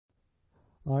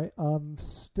I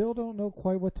still don't know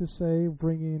quite what to say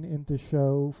bringing into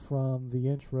show from the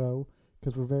intro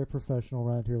because we're very professional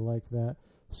around here like that.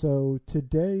 So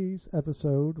today's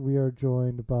episode, we are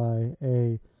joined by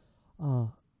a uh,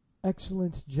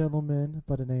 excellent gentleman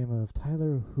by the name of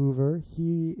Tyler Hoover.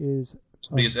 He is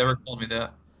Nobody has ever called me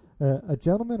that. a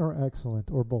gentleman or excellent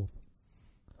or both.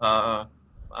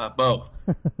 Both.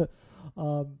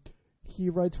 um, he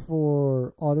writes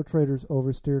for Auto Trader's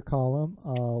Oversteer column.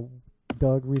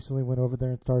 Doug recently went over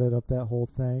there and started up that whole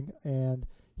thing, and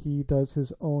he does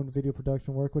his own video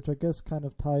production work, which I guess kind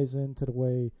of ties into the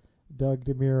way Doug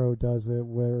DeMiro does it,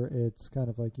 where it's kind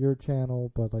of like your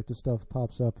channel, but like the stuff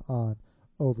pops up on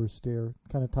Oversteer.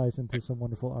 Kind of ties into some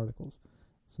wonderful articles.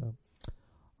 So,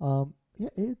 yeah,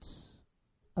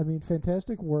 I mean,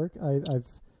 fantastic work.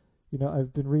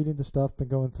 I've been reading the stuff, been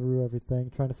going through everything,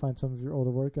 trying to find some of your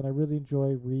older work, and I really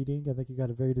enjoy reading. I think you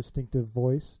got a very distinctive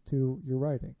voice to your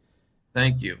writing.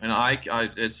 Thank you, and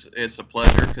it's a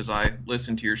pleasure because I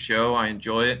listen to your show. I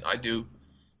enjoy it. I do,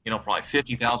 probably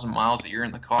 50,000 miles a year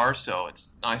in the car, so it's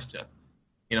nice to,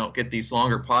 get these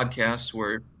longer podcasts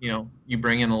where you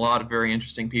bring in a lot of very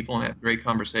interesting people and have great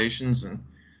conversations, and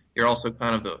you're also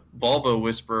kind of the Volvo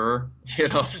whisperer,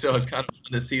 so it's kind of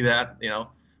fun to see that.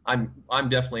 I'm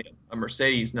definitely a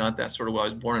Mercedes nut. That's sort of what I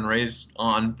was born and raised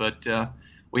on, but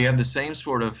we have the same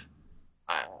sort of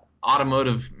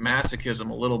automotive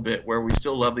masochism a little bit, where we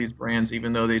still love these brands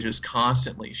even though they just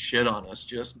constantly shit on us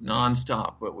just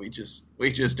nonstop, but we just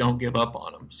don't give up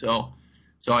on them. So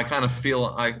I kind of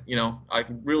feel I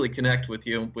can really connect with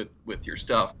you with your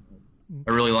stuff.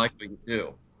 I really like what you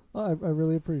do. I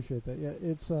really appreciate that. Yeah,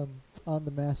 it's on the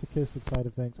masochistic side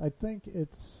of things. I think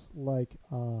it's like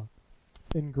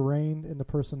ingrained in the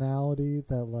personality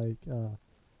that like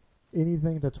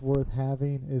anything that's worth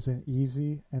having isn't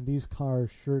easy, and these cars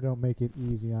sure don't make it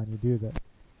easy on you, do they?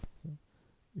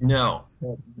 No,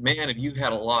 man, have you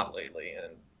had a lot lately?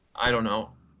 And I don't know.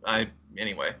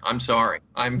 Anyway, I'm sorry.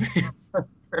 I'm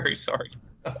very sorry.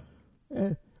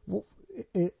 Well,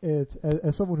 it's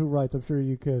as someone who writes, I'm sure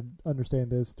you could understand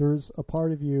this. There's a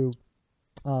part of you,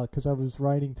 because I was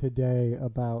writing today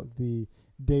about the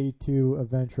day 2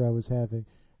 adventure I was having,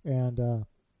 and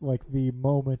like the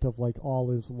moment of like all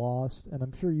is lost, and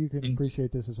I'm sure you can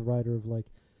appreciate this as a writer of like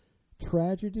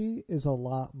tragedy is a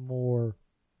lot more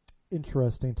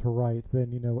interesting to write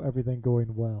than everything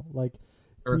going well. Like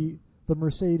Sure. the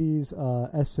Mercedes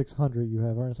S600 you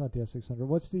have, or it's not the S600.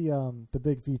 What's the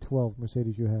big V12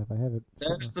 Mercedes you have? I have it.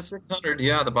 That's the 600,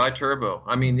 yeah, the bi-turbo.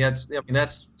 I mean,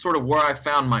 that's sort of where I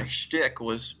found my shtick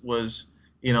was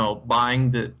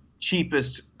buying the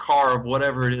cheapest car of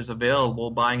whatever it is available,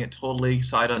 buying it totally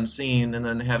sight unseen, and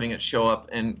then having it show up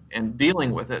and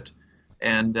dealing with it.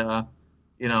 And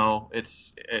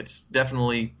it's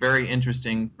definitely very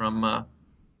interesting from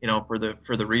for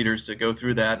the readers to go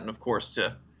through that, and of course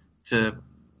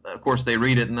of course they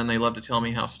read it and then they love to tell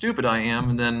me how stupid I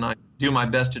am, and then I do my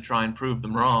best to try and prove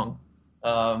them wrong.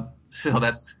 So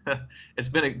that's it's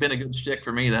been a good shtick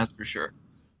for me, that's for sure.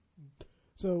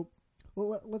 So.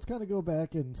 Well, let's kind of go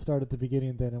back and start at the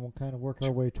beginning then, and we'll kind of work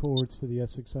our way towards to the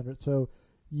S600. So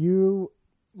you,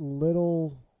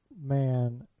 little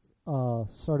man,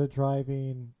 started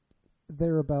driving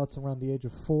thereabouts around the age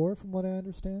of 4, from what I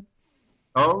understand?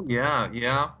 Oh, yeah.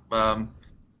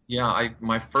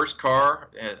 My first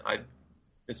car,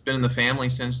 it's been in the family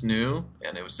since new,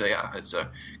 and it's a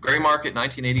gray market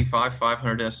 1985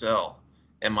 500 SL.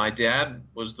 And my dad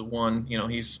was the one,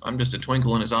 I'm just a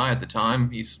twinkle in his eye at the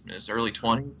time. He's in his early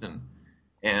 20s,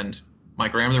 and my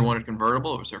grandmother wanted a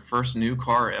convertible. It was her first new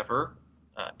car ever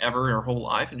in her whole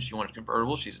life, and she wanted a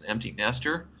convertible. She's an empty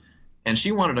nester, and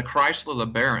she wanted a Chrysler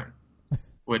LeBaron.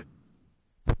 Which,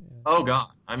 oh God,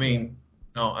 I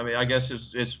guess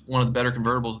it's one of the better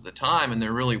convertibles at the time, and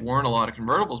there really weren't a lot of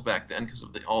convertibles back then because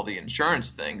of all the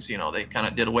insurance things. They kind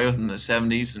of did away with them in the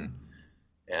 70s,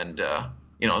 and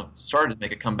started to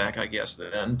make a comeback, I guess,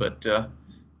 then. But,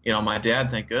 my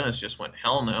dad, thank goodness, just went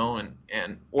hell no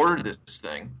and ordered this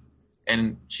thing.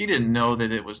 And she didn't know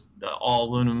that it was the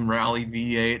all-aluminum Rally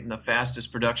V8 and the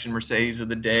fastest production Mercedes of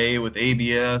the day with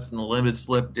ABS and the limited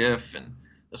slip diff and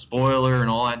the spoiler and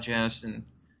all that jazz. And,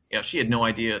 she had no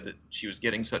idea that she was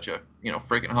getting such a,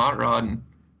 freaking hot rod. And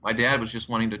my dad was just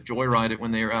wanting to joyride it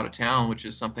when they were out of town, which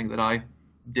is something that I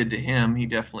did to him. He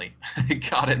definitely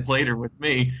got it later with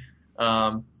me.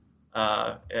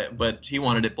 But he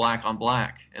wanted it black on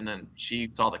black, and then she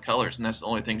saw the colors, and that's the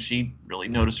only thing she really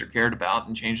noticed or cared about,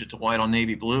 and changed it to white on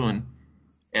navy blue.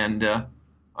 And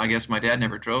I guess my dad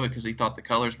never drove it because he thought the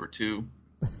colors were too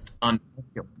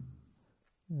unmasculine.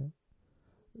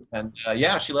 Yeah. And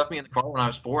yeah, she left me in the car when I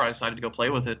was 4. I decided to go play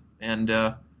with it, and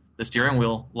the steering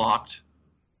wheel locked.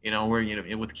 Where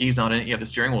with the keys not in it, you have the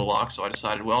steering wheel locked. So I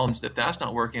decided, well, if that's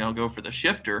not working, I'll go for the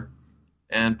shifter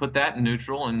and put that in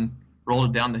neutral and rolled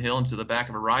it down the hill into the back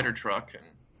of a rider truck. And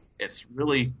it's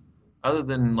really, other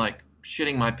than like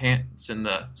shitting my pants in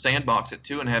the sandbox at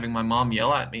 2 and having my mom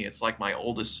yell at me, it's like my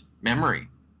oldest memory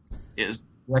is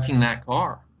wrecking that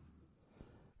car.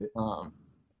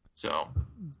 So.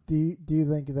 Do you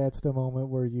think that's the moment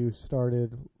where you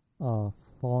started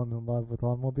falling in love with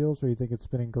automobiles, or you think it's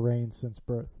been ingrained since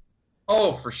birth?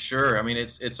 Oh, for sure. I mean,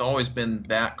 it's always been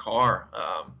that car.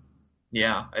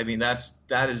 Yeah, I mean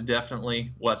that is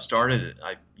definitely what started it.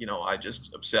 I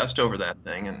just obsessed over that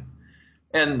thing,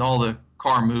 and all the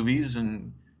car movies,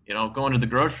 and going to the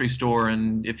grocery store,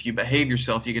 and if you behave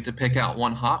yourself, you get to pick out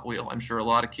one Hot Wheel. I'm sure a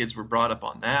lot of kids were brought up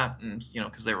on that, and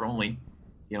because they were only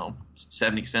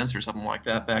 70 cents or something like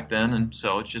that back then, and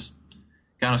so it just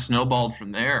kind of snowballed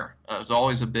from there. It was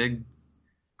always a big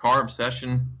car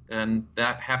obsession, and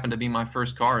that happened to be my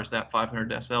first car, is that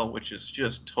 500 SL, which is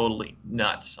just totally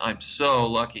nuts. I'm so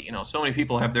lucky. So many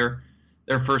people have their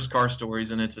first car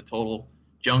stories, and it's a total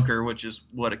junker, which is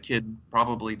what a kid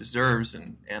probably deserves,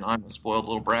 and I'm a spoiled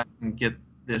little brat and get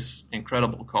this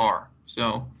incredible car.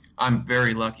 So I'm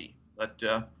very lucky. But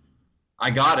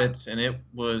I got it, and it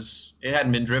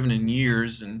hadn't been driven in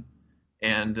years, and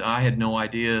I had no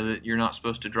idea that you're not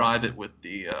supposed to drive it with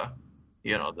the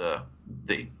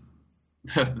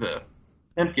the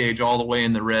temp gauge all the way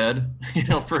in the red,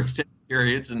 for extended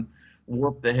periods, and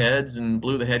warped the heads and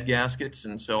blew the head gaskets.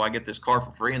 And so I get this car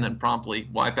for free, and then promptly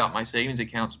wipe out my savings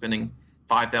account, spending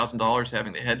 $5,000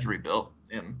 having the heads rebuilt.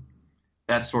 And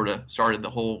that sort of started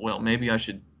the whole, well, maybe I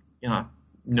should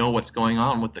know what's going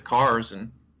on with the cars,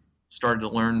 and started to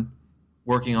learn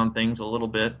working on things a little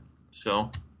bit.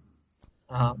 So,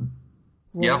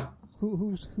 yeah.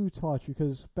 Who taught you?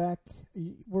 Because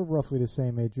we're roughly the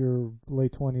same age. You're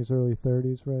late 20s, early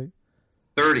 30s, right?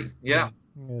 30, yeah.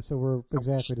 Yeah, so we're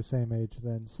exactly the same age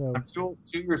then. So I'm 2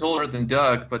 years older than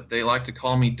Doug, but they like to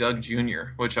call me Doug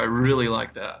Jr., which I really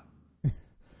like that.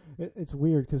 It's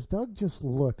weird because Doug just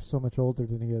looks so much older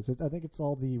than he is. I think it's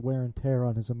all the wear and tear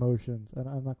on his emotions, and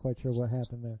I'm not quite sure what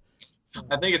happened there.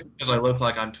 I think it's because I look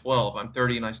like I'm 12. I'm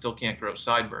 30 and I still can't grow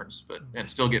sideburns, and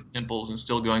still get pimples and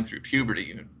still going through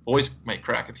puberty. And voice might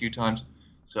crack a few times.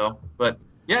 So, but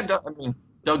yeah,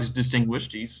 Doug's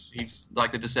distinguished. He's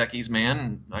like the Dos Equis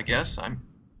man, I guess.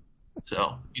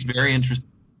 So he's very interesting.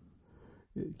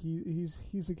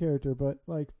 He's a character, but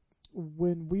like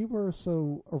when we were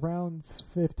around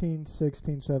 15,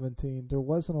 16, 17, there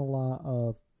wasn't a lot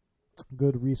of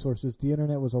good resources. The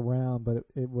internet was around, but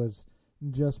it was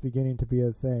just beginning to be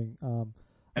a thing.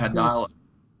 Dial-up.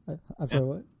 I'm sorry,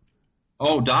 what?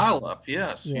 Oh, dial-up,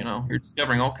 yes. Yeah. You're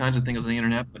discovering all kinds of things on the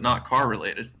internet, but not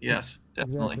car-related. Yes,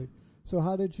 definitely. Exactly. So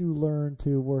how did you learn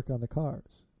to work on the cars?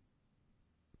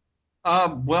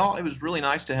 Well, it was really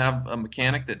nice to have a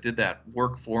mechanic that did that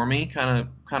work for me, kind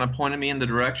of pointed me in the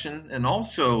direction. And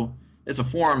also, there's a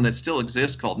forum that still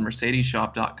exists called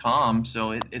mercedeshop.com.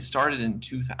 So it started in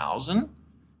 2000.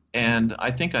 And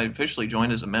I think I officially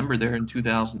joined as a member there in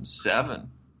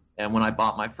 2007, and when I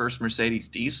bought my first Mercedes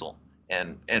diesel,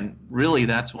 and really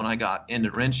that's when I got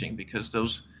into wrenching, because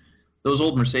those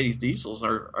old Mercedes diesels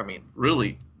are, I mean,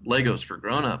 really Legos for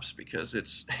grown-ups, because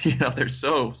it's they're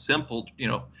so simple,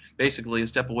 basically a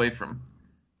step away from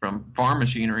farm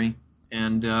machinery,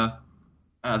 and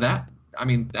that, I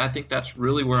mean, I think that's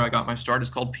really where I got my start. It's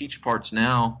called Peach Parts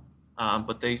now.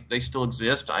 But they still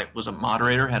exist. I was a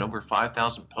moderator, had over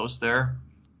 5,000 posts there.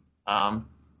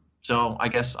 So I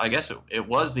guess it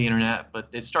was the internet, but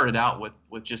it started out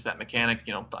with just that mechanic,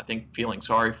 I think feeling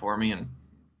sorry for me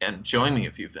and showing me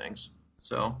a few things.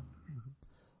 So,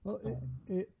 well,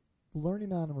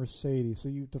 learning on a Mercedes.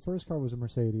 So the first car was a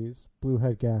Mercedes, blue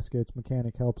head gaskets.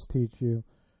 Mechanic helps teach you.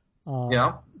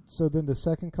 Yeah. So then the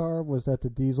second car, was that the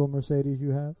diesel Mercedes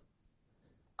you have?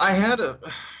 I had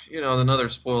another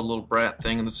spoiled little brat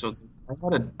thing, and so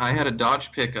I had a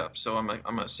Dodge pickup. So I'm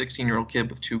a 16-year-old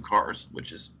kid with 2 cars,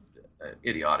 which is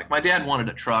idiotic. My dad wanted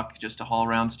a truck just to haul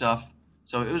around stuff,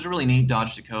 so it was a really neat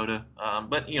Dodge Dakota.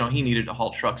 But he needed to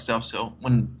haul truck stuff, so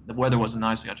when the weather wasn't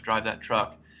nice, I got to drive that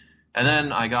truck. And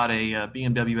then I got a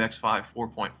BMW X5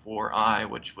 4.4i,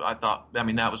 which I thought, I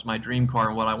mean, that was my dream car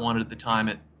and what I wanted at the time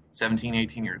at 17,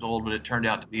 18 years old. But it turned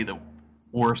out to be the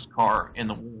worst car in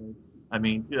the world. I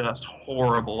mean, just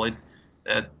horrible. It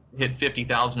hit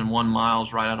 50,001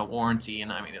 miles right out of warranty,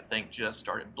 and I mean, the thing just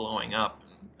started blowing up.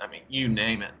 I mean, you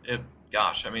name it.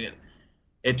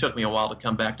 It took me a while to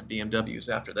come back to BMWs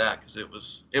after that, because it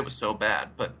was so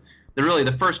bad. But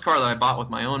the first car that I bought with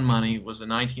my own money was a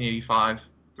 1985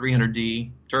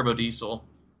 300D turbo diesel,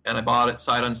 and I bought it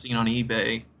sight unseen on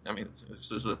eBay. I mean,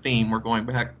 this is a theme. We're going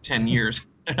back 10 years.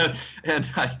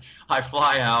 And I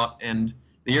fly out, and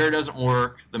the air doesn't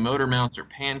work. The motor mounts are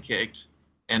pancaked.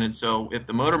 And so if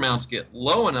the motor mounts get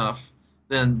low enough,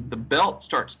 then the belt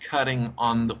starts cutting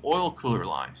on the oil cooler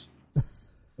lines.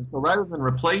 And so rather than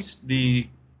replace the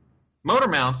motor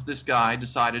mounts, this guy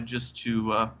decided just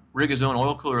to rig his own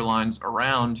oil cooler lines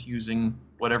around using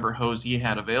whatever hose he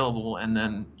had available, and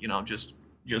then just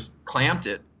clamped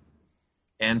it,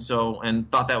 and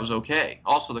thought that was okay.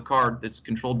 Also, the car, it's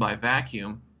controlled by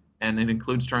vacuum, and it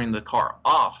includes turning the car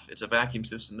off. It's a vacuum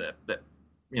system that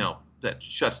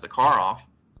shuts the car off,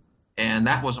 and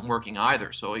that wasn't working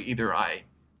either. So either I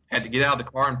had to get out of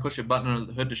the car and push a button under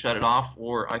the hood to shut it off,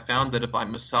 or I found that if I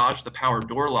massaged the power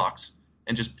door locks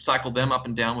and just cycled them up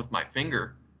and down with my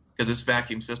finger, because it's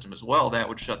vacuum system as well, that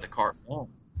would shut the car off.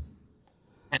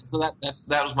 And so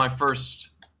that was my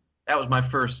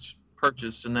first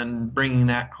purchase, and then bringing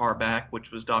that car back,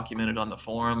 which was documented on the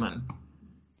forum,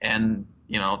 and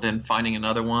then finding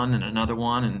another one, and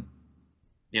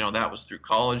that was through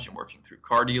college and working for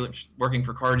car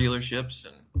dealerships,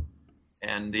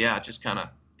 and yeah, just kind of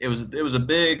it was a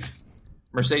big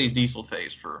Mercedes diesel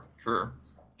phase for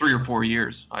 3 or 4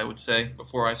 years, I would say,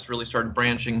 before I really started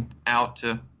branching out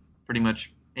to pretty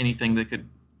much anything that could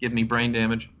give me brain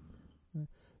damage.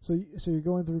 So you're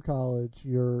going through college,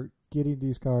 you're getting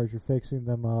these cars, you're fixing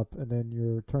them up, and then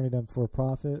you're turning them for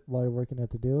profit while you're working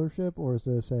at the dealership? Or is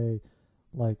this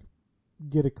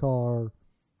get a car,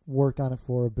 work on it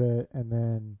for a bit, and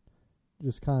then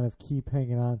just kind of keep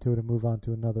hanging on to it and move on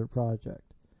to another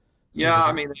project? Yeah,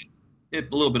 I mean, a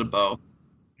little bit of both.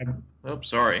 Oh,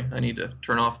 sorry, I need to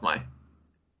turn off my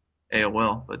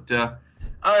AOL. But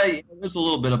there's a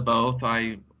little bit of both.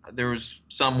 There was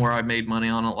some where I made money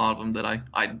on, a lot of them that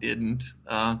I didn't.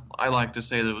 I like to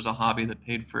say that it was a hobby that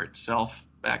paid for itself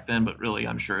back then, but really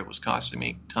I'm sure it was costing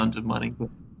me tons of money. But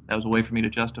that was a way for me to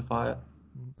justify it.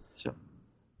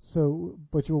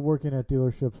 But you were working at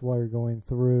dealerships while you're going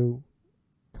through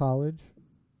college?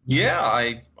 Yeah,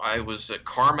 I was at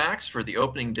CarMax for the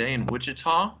opening day in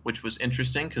Wichita, which was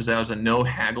interesting because that was a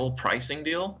no-haggle pricing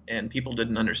deal, and people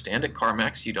didn't understand at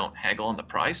CarMax you don't haggle on the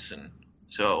price. And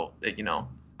so,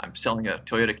 I'm selling a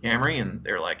Toyota Camry, and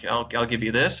they're like, I'll give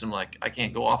you this. I'm like, I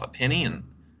can't go off a penny, and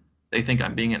they think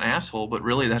I'm being an asshole, but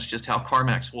really that's just how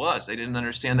CarMax was. They didn't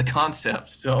understand the concept.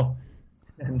 So,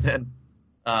 and then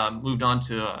moved on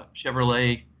to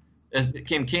Chevrolet. As it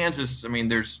became Kansas, I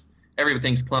mean,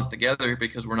 everything's clumped together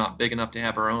because we're not big enough to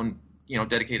have our own,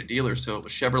 dedicated dealers. So it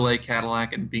was Chevrolet,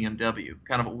 Cadillac, and BMW,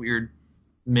 kind of a weird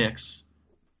mix.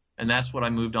 And that's what I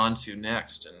moved on to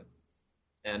next.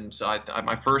 And so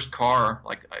my first car, I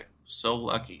was so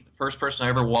lucky. The first person I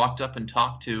ever walked up and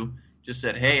talked to just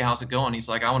said, "Hey, how's it going?" He's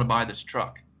like, "I want to buy this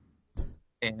truck."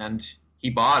 And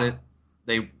he bought it.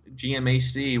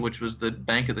 GMAC, which was the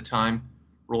bank at the time,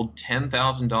 rolled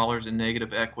 $10,000 in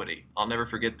negative equity. I'll never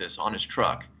forget this, on his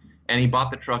truck. And he bought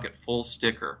the truck at full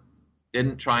sticker.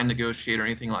 Didn't try and negotiate or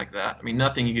anything like that. I mean,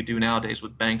 nothing you could do nowadays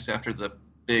with banks after the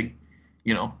big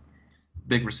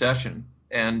recession.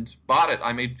 And bought it.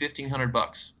 I made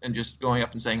 $1,500 and just going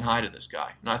up and saying hi to this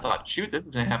guy. And I thought, shoot, this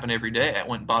is going to happen every day. I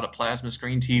went and bought a plasma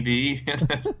screen TV.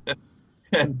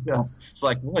 And it's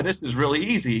like, boy, this is really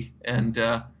easy. And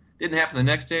didn't happen the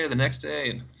next day or the next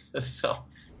day. And so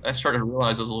I started to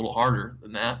realize it was a little harder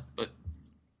than that. But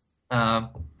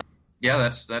yeah,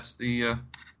 that's the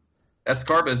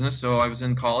car business. So I was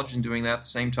in college and doing that at the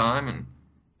same time,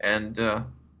 and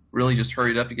really just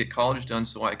hurried up to get college done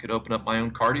so I could open up my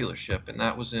own car dealership, and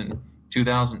that was in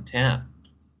 2010.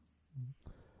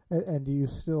 And do you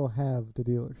still have the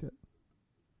dealership?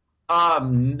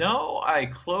 No, I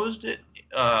closed it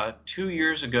 2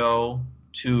 years ago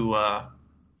to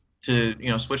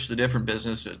switch to a different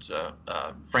business. It's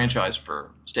a franchise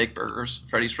for steak burgers,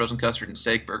 Freddy's Frozen Custard and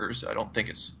Steak Burgers. I don't think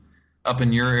it's up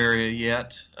in your area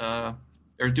yet.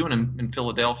 They're doing them in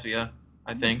Philadelphia,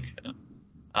 I think.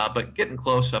 But getting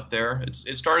close up there.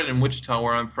 It started in Wichita,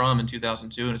 where I'm from, in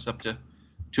 2002, and it's up to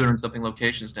 200-something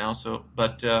locations now. So,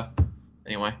 but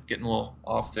anyway, getting a little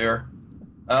off there.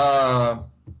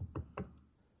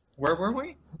 Where were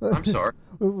we? I'm sorry.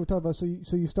 We're talking about, so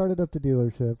you started up the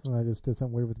dealership, and I just did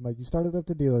something weird with Mike. You started up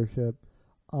the dealership,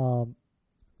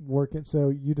 working. So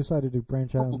you decided to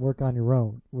branch out and work on your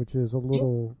own, which is a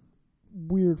little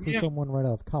weird for someone right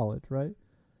out of college, right?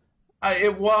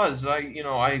 It was.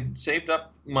 I saved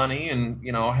up money and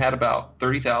had about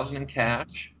 $30,000 in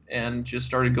cash and just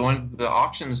started going to the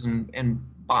auctions and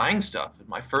buying stuff. In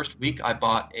my first week, I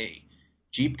bought a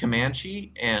Jeep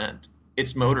Comanche, and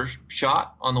its motor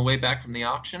shot on the way back from the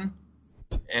auction,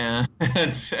 and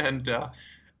I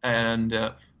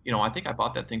think I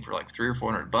bought that thing for like $300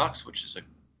 or $400, which is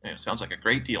sounds like a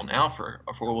great deal now for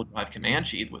a 4-wheel drive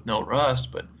Comanche with no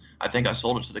rust. But I think I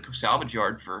sold it to the salvage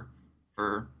yard for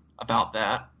about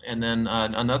that. And then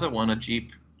another one, a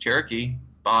Jeep Cherokee,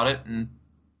 bought it and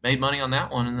made money on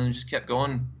that one, and then just kept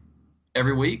going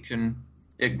every week, and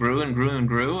it grew and grew and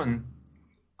grew. And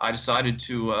I decided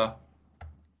to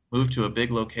move to a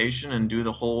big location and do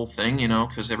the whole thing,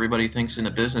 because everybody thinks in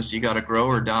a business you got to grow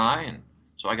or die. And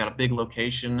so I got a big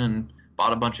location and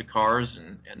bought a bunch of cars,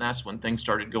 and that's when things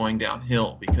started going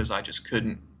downhill, because I just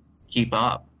couldn't keep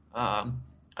up. I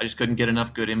just couldn't get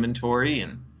enough good inventory,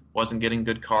 and wasn't getting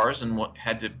good cars, and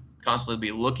had to constantly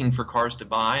be looking for cars to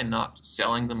buy and not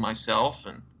selling them myself,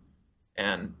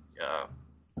 and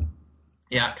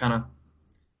it kind of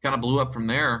blew up from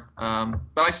there.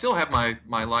 But I still have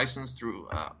my license through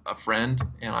a friend,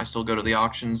 and I still go to the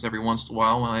auctions every once in a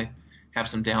while when I have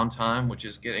some downtime, which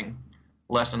is getting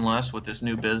less and less with this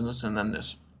new business, and then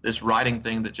this writing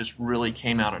thing that just really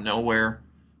came out of nowhere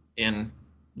in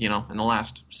the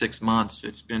last 6 months.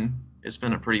 It's been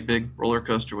a pretty big roller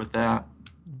coaster with that.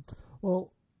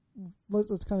 Well,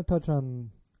 let's kind of touch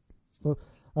on. Well,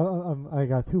 I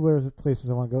got two places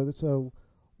I want to go. So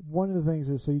one of the things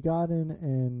is, so you got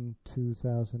in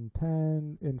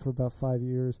 2010, in for about 5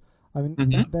 years. I mean,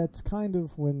 that's kind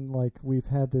of when like we've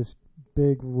had this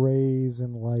big raise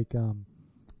in like to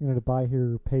buy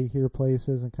here, pay here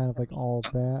places, and kind of like all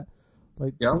that.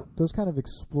 Like those kind of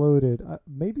exploded.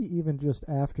 Maybe even just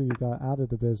after you got out of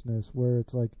the business, where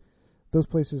it's like those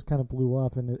places kind of blew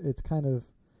up, and it's kind of,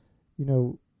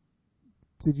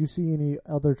 did you see any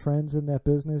other trends in that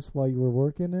business while you were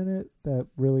working in it that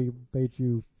really made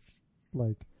you,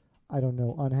 like, I don't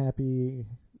know, unhappy,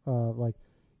 like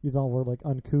you thought were like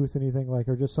uncouth, anything like,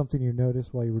 or just something you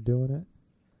noticed while you were doing it?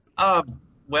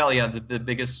 Well, yeah, the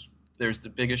biggest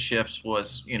shifts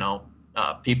was,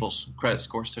 people's credit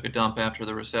scores took a dump after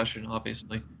the recession,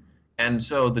 obviously. And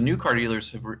so the new car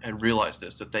dealers had realized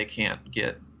this, that they can't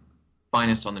get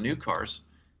financed on the new cars.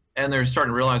 And they're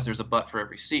starting to realize there's a butt for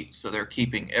every seat. So they're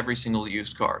keeping every single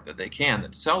used car that they can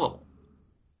that's sellable.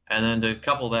 And then to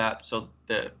couple that, so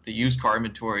the used car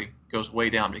inventory goes way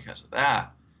down because of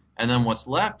that. And then what's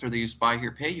left are these buy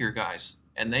here, pay here guys.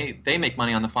 And they make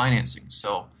money on the financing.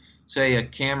 So say a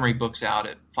Camry books out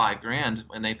at $5,000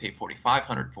 and they pay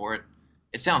 $4,500 for it.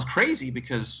 It sounds crazy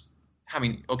because, I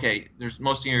mean, okay, there's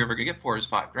most thing you're ever gonna get for is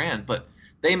 $5,000, but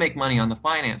they make money on the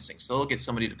financing. So they'll get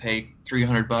somebody to pay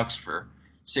 $300 for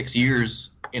 6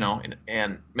 years,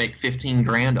 and make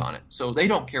 $15,000 on it. So they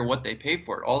don't care what they pay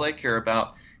for it. All they care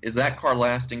about is that car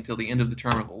lasting till the end of the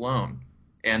term of the loan.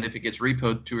 And if it gets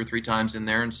repoed 2 or 3 times in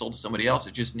there and sold to somebody else,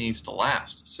 it just needs to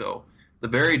last. So the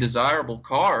very desirable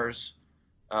cars,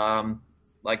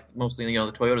 like mostly, the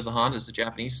Toyotas, the Hondas, the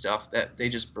Japanese stuff, that they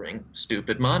just bring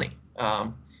stupid money.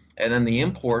 And then the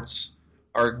imports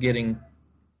are getting,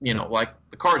 like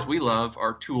the cars we love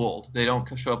are too old. They don't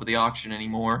show up at the auction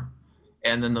anymore.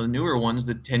 And then the newer ones,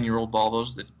 the 10-year-old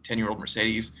Volvos, the 10-year-old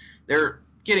Mercedes, they're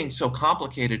getting so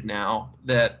complicated now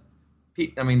that,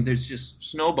 there's just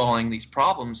snowballing these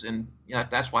problems, and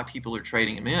that's why people are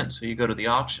trading them in. So you go to the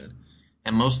auction,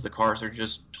 and most of the cars are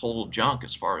just total junk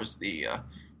as far as the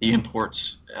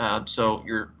imports. So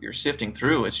you're sifting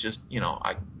through. It's just,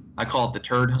 I call it the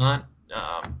turd hunt.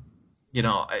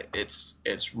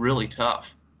 It's really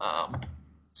tough.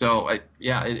 So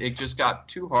it just got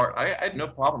too hard. I had no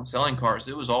problem selling cars.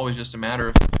 It was always just a matter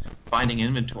of finding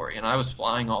inventory, and I was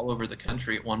flying all over the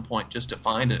country at one point just to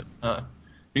find a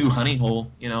new honey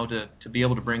hole, to be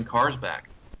able to bring cars back.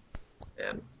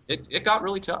 And it got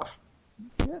really tough.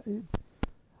 Yeah,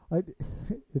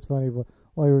 it's funny, but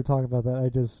while you were talking about that, I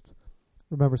just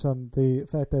remember the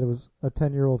fact that it was a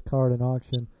 10-year-old car at an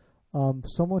auction.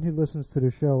 Someone who listens to the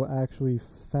show actually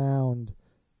found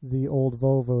the old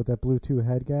Volvo that blew 2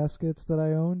 head gaskets that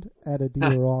I owned at a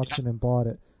dealer auction and bought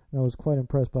it. And I was quite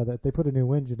impressed by that. They put a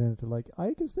new engine in it. They're like,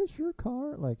 Ike, is this your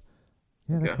car? Like,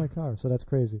 yeah, that's my car. So that's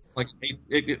crazy. Like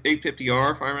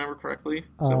 850R, if I remember correctly.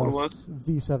 Is that what it was?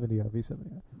 V70R.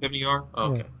 70R?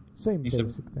 Oh, okay. Yeah, same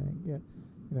basic thing. Yeah.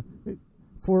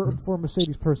 For a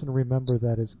Mercedes person to remember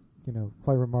that is,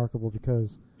 quite remarkable,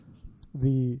 because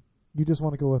you just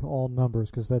want to go with all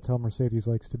numbers because that's how Mercedes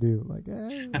likes to do. Like,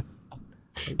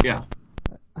 yeah.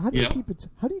 How do you keep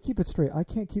it straight? I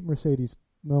can't keep Mercedes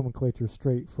nomenclature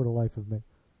straight for the life of me.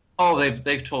 Oh,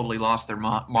 they've totally lost their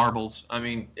marbles. I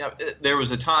mean, there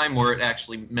was a time where it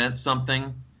actually meant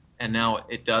something, and now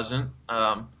it doesn't.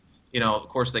 of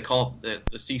course they call it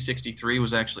the C63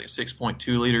 was actually a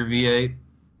 6.2 liter V8,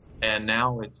 and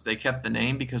now they kept the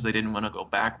name because they didn't want to go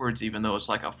backwards, even though it's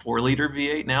like a 4-liter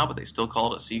V8 now, but they still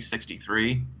call it a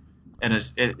C63, and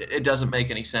it doesn't make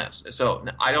any sense. So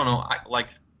I don't know.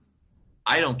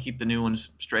 I don't keep the new ones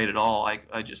straight at all.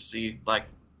 I just see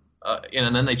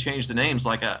and then they change the names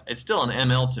it's still an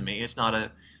ML to me. It's not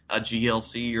a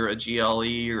GLC or a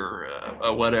GLE or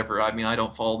a whatever. I mean, I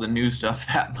don't follow the new stuff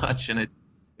that much, and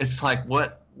it's like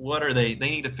what are they? They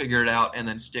need to figure it out and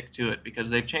then stick to it, because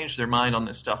they've changed their mind on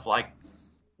this stuff like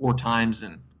 4 times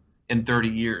in 30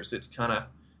 years. It's kind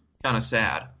of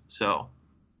sad. So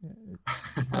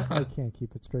I can't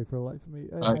keep it straight for the life of me.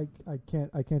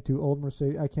 I can't do old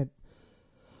Mercedes.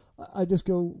 I just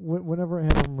go whenever I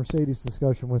have a Mercedes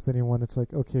discussion with anyone. It's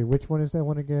like, okay, which one is that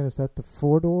one again? Is that the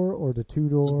 4-door or the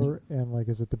 2-door? And like,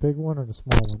 is it the big one or the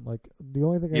small one? Like, the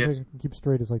only thing I think I can keep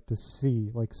straight is like the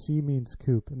C. Like, C means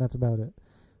coupe, and that's about it.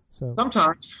 So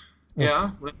sometimes,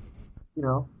 yeah. But,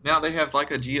 now they have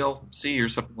like a GLC or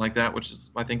something like that, which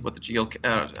is I think what the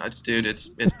dude, it's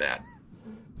bad.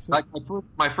 Like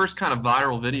my first kind of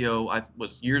viral video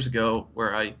was years ago,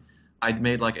 where I'd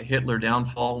made like a Hitler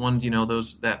downfall one,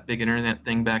 that big internet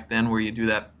thing back then where you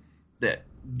do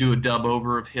do a dub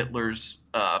over of Hitler's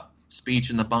speech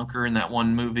in the bunker in that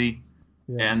one movie.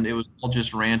 Yeah. And it was all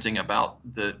just ranting about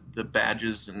the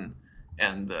badges and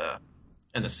the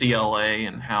CLA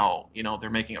and how, they're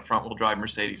making a front wheel drive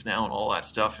Mercedes now and all that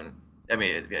stuff. And I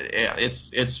mean,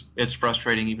 it's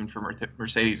frustrating even for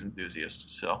Mercedes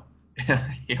enthusiasts. So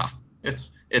yeah,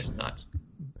 it's nuts.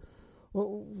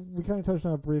 Well, we kind of touched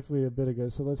on it briefly a bit ago,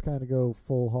 so let's kind of go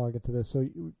full hog into this. So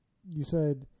you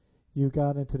said you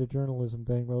got into the journalism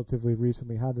thing relatively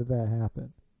recently. How did that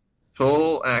happen?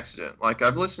 Total accident. Like,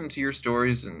 I've listened to your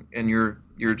stories and your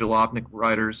Jalopnik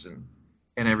writers and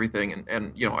everything,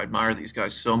 and I admire these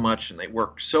guys so much, and they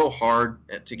work so hard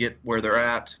to get where they're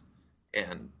at,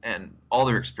 and all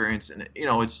their experience, and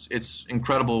it's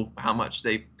incredible how much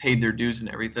they paid their dues and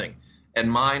everything.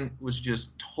 And mine was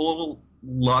just total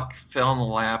luck, fell in the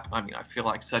lap. I mean, I feel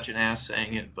like such an ass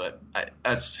saying it, but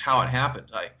that's how it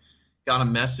happened. I got a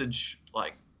message,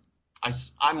 like,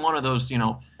 I'm one of those,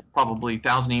 probably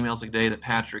 1,000 emails a day that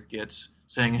Patrick gets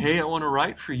saying, hey, I want to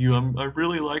write for you. I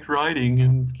really like writing,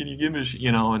 and can you give me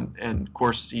and of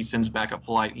course he sends back a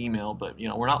polite email, but,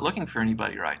 we're not looking for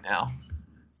anybody right now.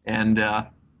 And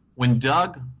when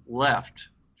Doug left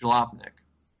Jalopnik,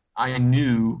 I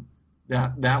knew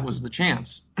that was the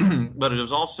chance. But it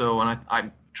was also, and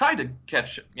I tried to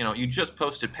catch, you just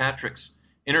posted Patrick's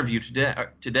interview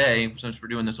today, since we're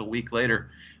doing this a week later.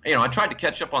 I tried to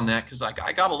catch up on that because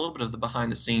I got a little bit of the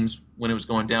behind the scenes when it was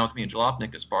going down with me and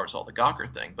Jalopnik as far as all the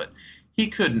Gawker thing, but he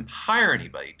couldn't hire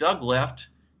anybody. Doug left,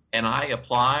 and I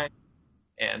applied,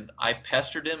 and I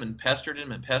pestered him and pestered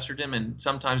him and pestered him, and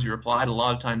sometimes he replied, a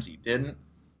lot of times he didn't,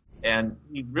 and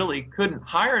he really couldn't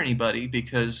hire anybody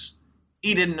because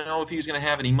he didn't know if he was going to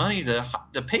have any money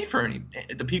to pay for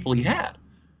the people he had.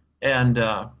 And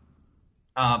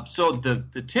so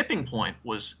the tipping point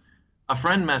was a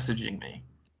friend messaging me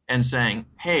and saying,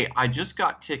 hey, I just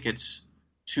got tickets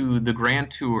to the Grand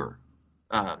Tour,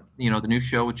 the new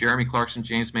show with Jeremy Clarkson,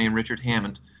 James May, and Richard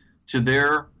Hammond, to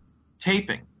their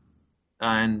taping,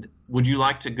 and would you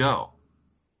like to go?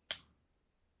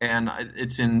 And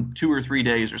it's in 2 or 3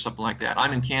 days or something like that.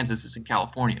 I'm in Kansas, it's in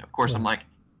California. Of course, yeah. I'm like,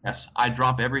 yes, I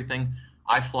drop everything,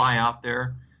 I fly out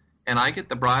there, and I get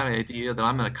the bright idea that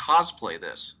I'm going to cosplay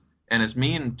this. And it's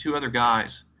me and 2 other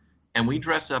guys, and we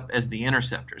dress up as the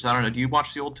Interceptors. I don't know, do you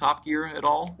watch the old Top Gear at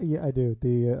all? Yeah, I do.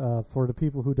 For the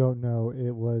people who don't know,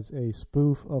 it was a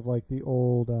spoof of like the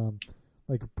old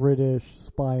British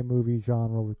spy movie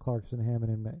genre with Clarkson,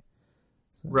 Hammond, and May.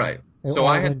 So, right. So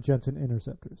I had Jensen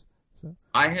Interceptors. So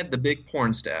I had the big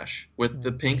porn stash with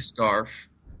the pink scarf,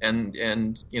 and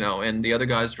the other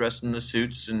guys dressed in the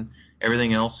suits and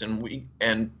everything else, and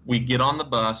we get on the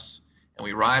bus and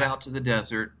we ride out to the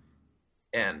desert,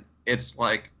 and it's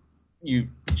like you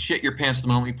shit your pants the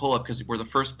moment we pull up because we're the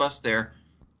first bus there,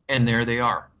 and there they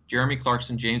are, Jeremy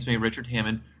Clarkson, James May, Richard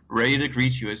Hammond, ready to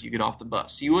greet you as you get off the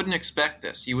bus. You wouldn't expect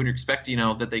this. You would expect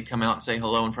that they'd come out and say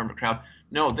hello in front of a crowd.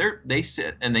 No, they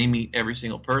sit and they meet every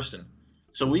single person.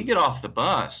 So we get off the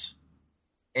bus,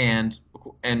 and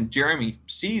Jeremy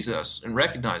sees us and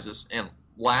recognizes us and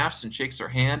laughs and shakes our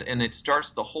hand, and it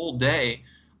starts the whole day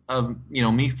of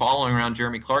me following around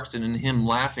Jeremy Clarkson and him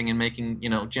laughing and making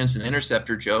Jensen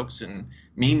Interceptor jokes, and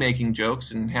me making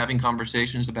jokes and having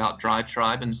conversations about Drive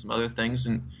Tribe and some other things,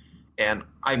 and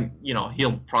I'm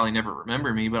he'll probably never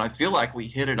remember me, but I feel like we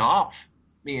hit it off.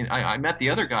 I mean, I met the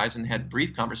other guys and had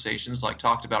brief conversations, like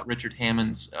talked about Richard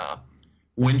Hammond's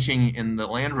winching in the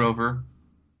Land Rover,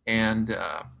 and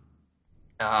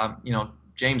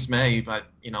James May, I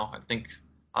think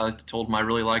I told him I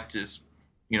really liked his,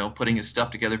 putting his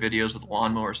stuff together videos with the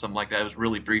lawnmower or something like that. It was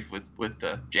really brief with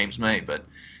James May, but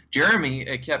Jeremy,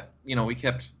 we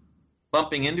kept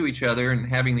bumping into each other and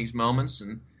having these moments,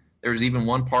 and there was even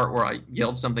one part where I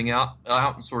yelled something out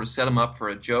and sort of set him up for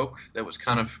a joke that was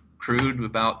kind of crude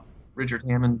about Richard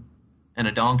Hammond and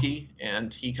a donkey,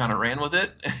 and he kind of ran with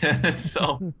it.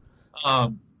 So,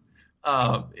 and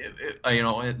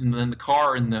then the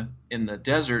car in the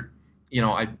desert,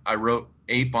 I wrote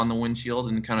ape on the windshield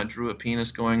and kind of drew a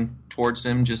penis going towards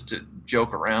him just to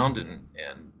joke around, and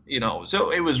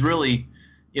so it was really,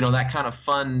 that kind of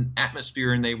fun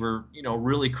atmosphere, and they were,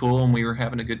 really cool, and we were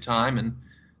having a good time. And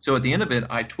so at the end of it,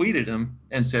 I tweeted him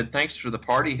and said, thanks for the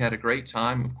party, had a great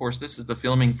time. Of course, this is the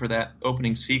filming for that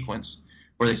opening sequence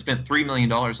where they spent $3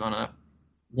 million on a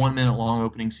 1 minute long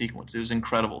opening sequence. It was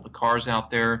incredible. The cars out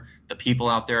there, the people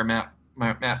out there, Matt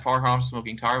Farhoff,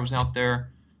 Smoking Tire, was out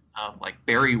there. Like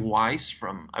Barry Weiss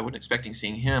I wasn't expecting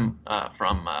seeing him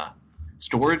from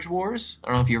Storage Wars. I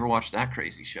don't know if you ever watched that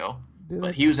crazy show,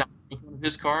 but he was out with one of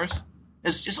his cars.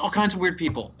 It's just all kinds of weird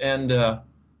people. And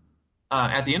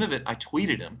at the end of it, I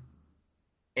tweeted him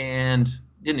and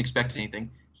didn't expect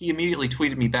anything. He immediately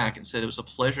tweeted me back and said, it was a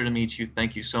pleasure to meet you.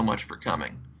 Thank you so much for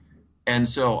coming. And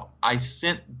so I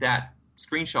sent that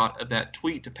screenshot of that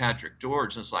tweet to Patrick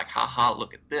George, and it's like, haha,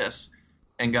 look at this,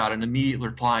 and got an immediate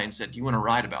reply and said, do you want to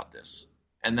write about this?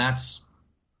 And that's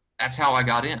how I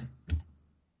got in.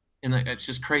 And it's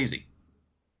just crazy.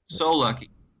 So lucky.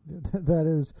 That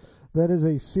is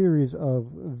a series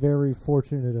of very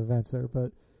fortunate events there,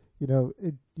 but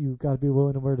you got to be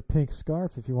willing to wear the pink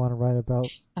scarf if you want to write about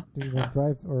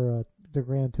drive or the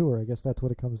Grand Tour. I guess that's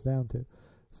what it comes down to.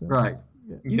 So, right.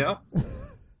 Yeah.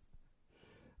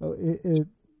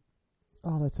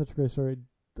 That's such a great story.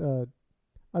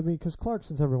 Because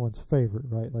Clarkson's everyone's favorite,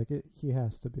 right? Like he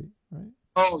has to be, right?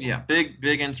 Oh yeah,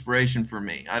 big inspiration for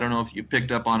me. I don't know if you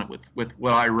picked up on it with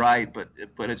what I write, but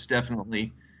it's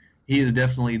definitely, he is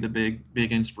definitely the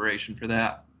big inspiration for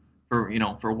that,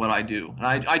 for what I do.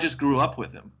 And I just grew up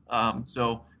with him,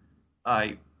 so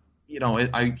I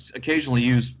occasionally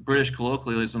use British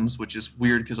colloquialisms, which is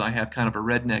weird because I have kind of a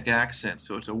redneck accent,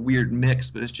 so it's a weird mix.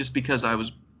 But it's just because I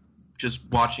was just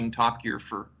watching Top Gear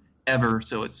forever,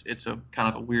 so it's a kind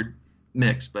of a weird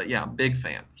mix. But yeah, big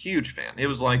fan, huge fan. It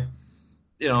was like,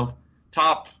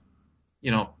 top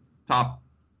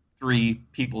 3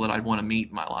 people that I'd want to meet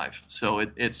in my life. So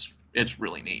it's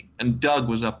really neat. And Doug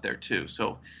was up there too.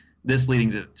 So this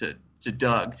leading to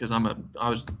Doug, because I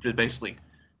was basically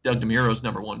Doug DeMuro's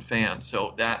 #1 fan.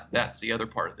 So that's the other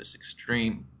part of this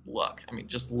extreme luck. I mean,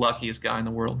 just luckiest guy in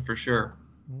the world for sure.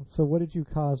 So what did you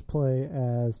cosplay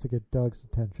as to get Doug's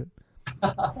attention?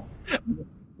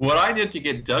 What I did to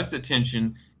get Doug's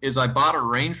attention is I bought a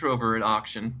Range Rover at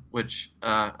auction, which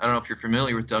I don't know if you're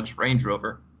familiar with Doug's Range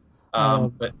Rover.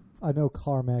 But I know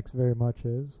CarMax very much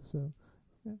is. So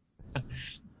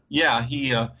yeah,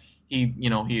 he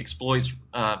exploits.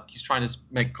 He's trying to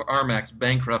make CarMax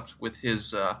bankrupt with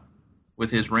his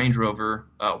Range Rover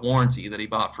warranty that he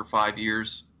bought for 5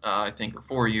 years, I think, or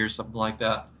 4 years, something like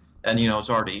that. And it's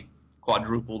already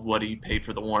quadrupled what he paid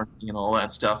for the warranty and all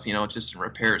that stuff. It's just in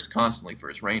repairs constantly for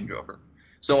his Range Rover.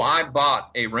 So I bought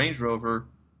a Range Rover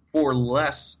for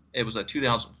less. It was a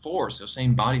 2004, so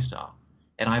same body style,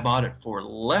 and I bought it for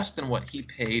less than what he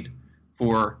paid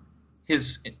for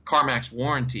his CarMax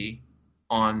warranty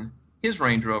on his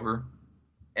Range Rover.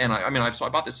 And so I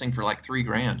bought this thing for like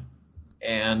 $3,000,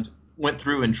 and went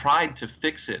through and tried to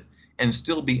fix it and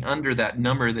still be under that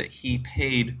number that he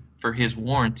paid for his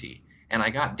warranty. And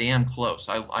I got damn close.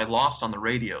 I lost on the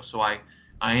radio, so I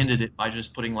ended it by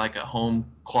just putting like a home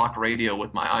clock radio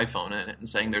with my iPhone in it and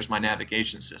saying, "There's my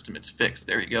navigation system. It's fixed.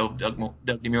 There you go, Doug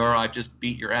DeMuro. I've just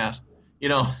beat your ass."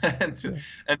 And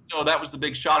so that was the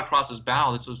big shot across his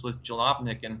bow. This was with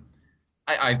Jalopnik, and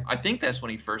I think that's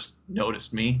when he first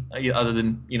noticed me, other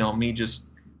than me just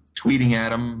tweeting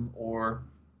at him or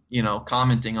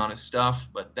commenting on his stuff.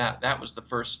 But that was the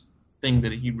first thing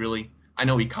that he really. I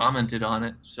know he commented on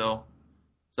it, so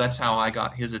that's how I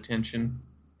got his attention.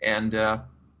 And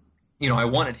I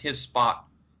wanted his spot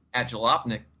at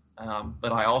Jalopnik,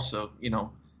 but I also,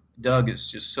 Doug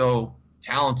is just so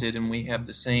talented, and we have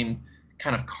the same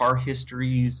kind of car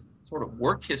histories, sort of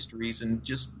work histories, and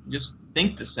just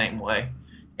think the same way.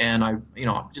 And I'm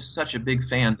just such a big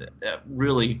fan that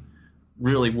really,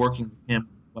 really working with him,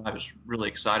 what I was really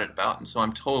excited about. And so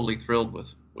I'm totally thrilled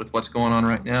with what's going on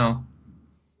right now.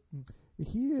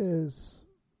 He is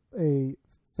a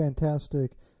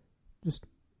fantastic just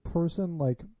person,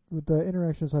 like with the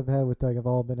interactions I've had with Doug have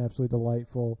all been absolutely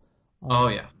delightful. Oh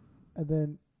yeah. And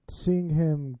then seeing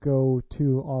him go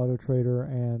to AutoTrader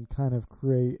and kind of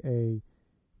create a,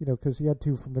 because he had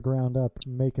to from the ground up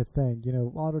make a thing.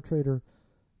 AutoTrader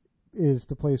is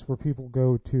the place where people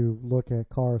go to look at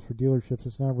cars for dealerships.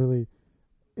 It's not really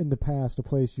in the past a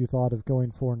place you thought of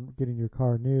going for and getting your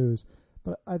car news.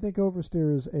 But I think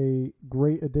Oversteer is a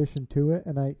great addition to it,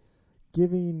 and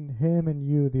giving him and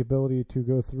you the ability to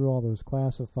go through all those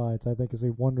classifieds, I think, is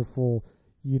a wonderful,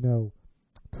 tool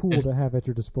to have at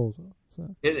your disposal.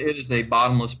 So it is a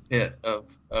bottomless pit of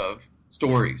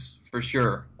stories for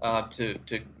sure,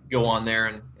 to go on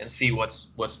there and see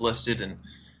what's listed,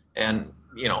 and an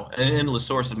endless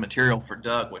source of material for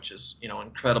Doug, which is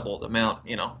incredible. The amount,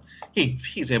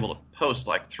 he's able to post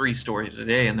like 3 stories a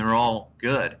day, and they're all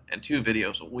good, and 2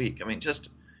 videos a week. I mean, just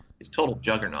his total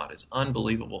juggernaut. It's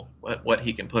unbelievable what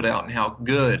he can put out and how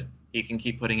good he can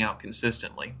keep putting out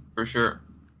consistently, for sure.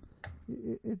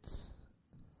 Is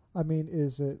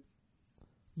it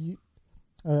you?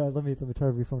 Let me try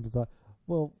to reform the thought.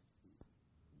 Well,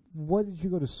 what did you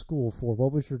go to school for?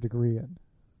 What was your degree in?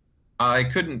 I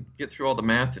couldn't get through all the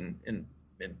math in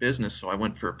business, so I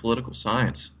went for political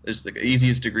science. It's the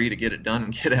easiest degree to get it done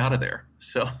and get out of there.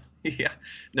 So, yeah,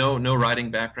 no writing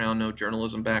background, no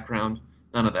journalism background,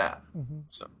 none of that. Mm-hmm.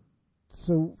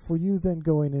 So for you then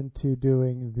going into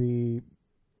doing the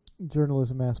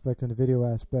journalism aspect and the video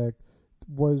aspect,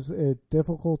 was it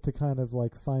difficult to kind of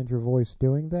like find your voice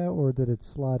doing that, or did it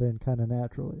slot in kind of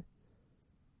naturally?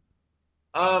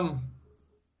 I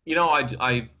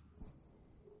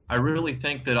really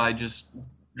think that I just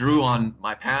drew on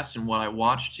my past and what I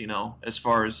watched, as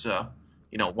far as,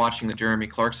 watching the Jeremy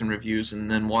Clarkson reviews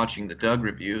and then watching the Doug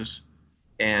reviews,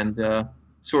 and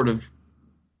sort of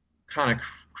kind of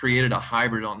created a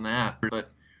hybrid on that. But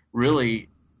really,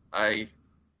 I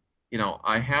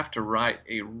have to write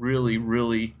a really,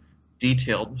 really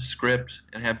detailed script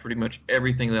and have pretty much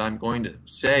everything that I'm going to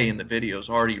say in the videos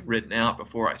already written out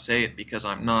before I say it, because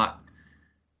I'm not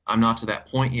to that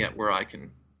point yet where I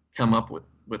can come up with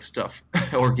stuff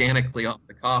organically off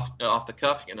the cuff, I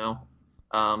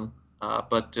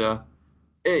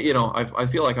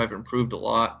feel like I've improved a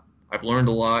lot. I've learned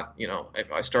a lot.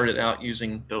 I started out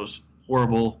using those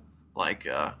horrible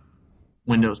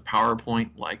Windows PowerPoint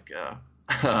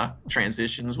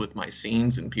transitions with my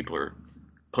scenes, and people are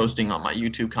posting on my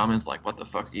YouTube comments like, "What the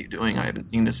fuck are you doing? I haven't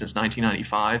seen this since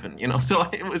 1995." And so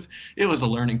it was a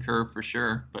learning curve for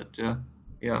sure. But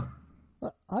yeah.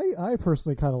 I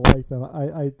personally kind of like them.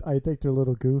 I think they're a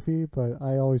little goofy, but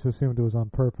I always assumed it was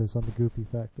on purpose, on the goofy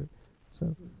factor.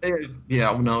 So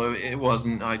no, it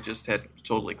wasn't. I just had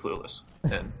totally clueless.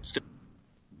 And still,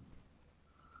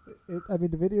 the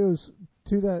videos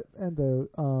to that end, though,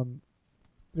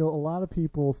 a lot of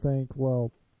people think,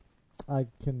 well, I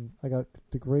got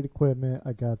the great equipment,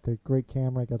 I got the great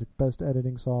camera, I got the best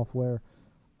editing software,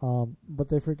 but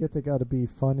they forget they got to be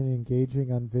fun and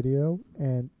engaging on video,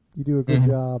 and you do a good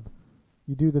job.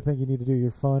 You do the thing you need to do. You're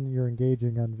fun, you're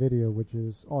engaging on video, which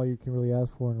is all you can really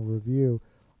ask for in a review.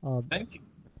 Thank you.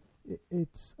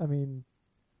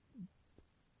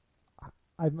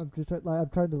 I'm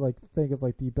trying to think of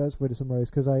the best way to summarize,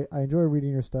 because I enjoy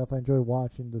reading your stuff. I enjoy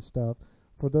watching the stuff.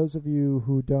 For those of you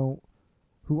who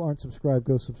aren't subscribed,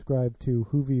 go subscribe to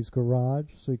Hoover's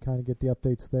Garage, so you kind of get the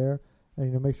updates there.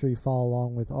 And make sure you follow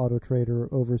along with AutoTrader,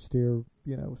 Oversteer,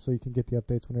 so you can get the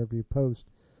updates whenever you post.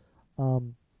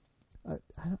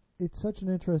 It's such an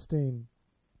interesting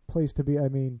place to be.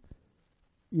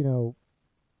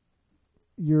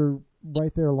 You're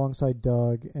right there alongside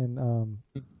Doug, and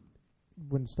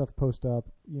when stuff posts up,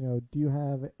 do you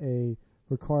have a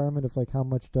requirement of how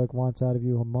much Doug wants out of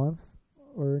you a month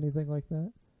or anything like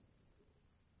that?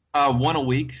 One a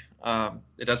week.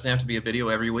 It doesn't have to be a video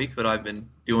every week, but I've been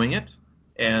doing it,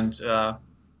 and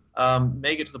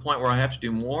may get to the point where I have to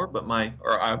do more,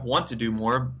 or I want to do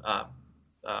more.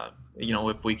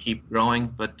 If we keep growing,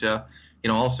 but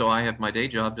also I have my day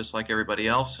job just like everybody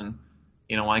else, and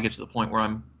I get to the point where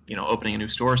I'm opening a new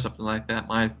store or something like that.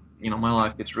 My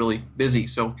life gets really busy,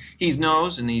 so he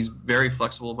knows, and he's very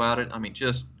flexible about it.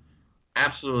 just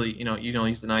absolutely,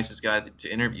 he's the nicest guy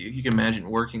to interview. You can imagine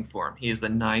working for him. He is the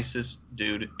nicest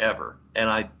dude ever, and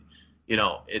I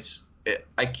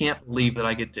can't believe that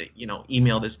I get to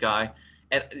email this guy.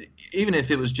 And even if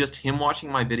it was just him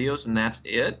watching my videos and that's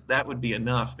it, that would be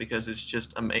enough, because it's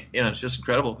just it's just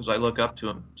incredible, because I look up to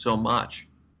him so much.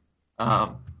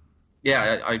 I'm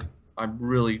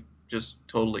really just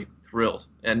totally thrilled.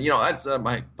 And that's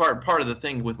my part of the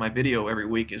thing with my video every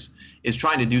week is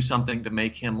trying to do something to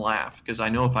make him laugh, because I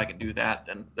know if I can do that,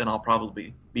 then I'll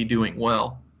probably be doing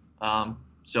well.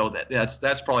 So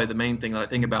that's probably the main thing that I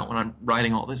think about when I'm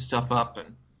writing all this stuff up,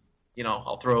 and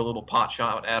I'll throw a little pot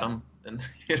shot at him and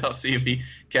see if he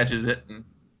catches it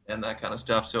and that kind of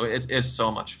stuff. So it's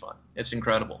so much fun. It's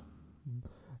incredible.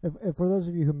 And for those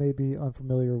of you who may be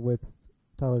unfamiliar with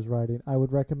Tyler's writing, I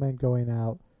would recommend going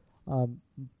out.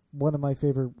 One of my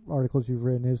favorite articles you've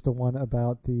written is the one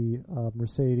about the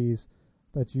Mercedes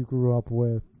that you grew up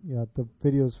with. The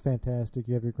video is fantastic.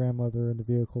 You have your grandmother in the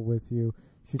vehicle with you.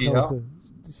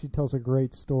 She tells a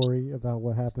great story about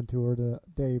what happened to her the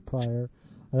day prior.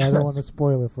 And I don't want to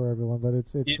spoil it for everyone, but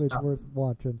it's worth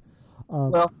watching.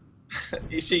 Well,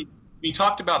 you see, we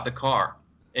talked about the car,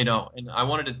 and I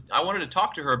wanted to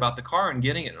talk to her about the car and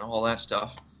getting it and all that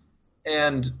stuff.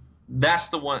 And that's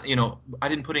the one, I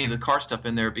didn't put any of the car stuff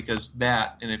in there because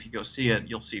and if you go see it,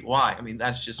 you'll see why. I mean,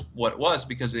 that's just what it was,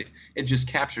 because it just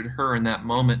captured her in that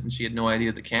moment, and she had no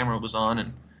idea the camera was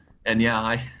on. And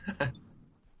yeah,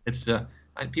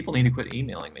 people need to quit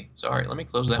emailing me. Sorry, let me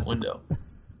close that window.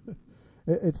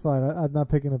 It's fine. I'm not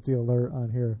picking up the alert on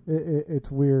here.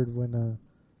 It's weird when,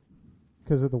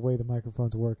 because of the way the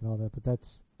microphones work and all that, but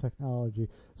that's technology.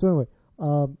 So anyway,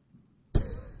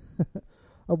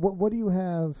 what do you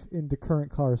have in the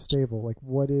current car stable? Like,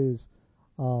 what is,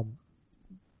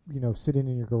 sitting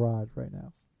in your garage right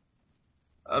now?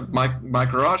 My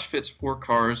garage fits 4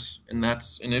 cars, and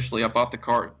that's initially I bought the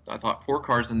car. I thought 4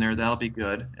 cars in there, that'll be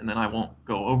good, and then I won't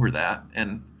go over that.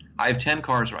 And I have 10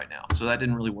 cars right now, so that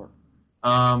didn't really work.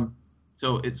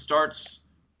 So it starts,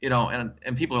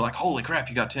 and people are like, holy crap,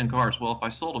 you got 10 cars. Well, if I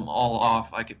sold them all off,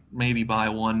 I could maybe buy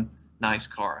one nice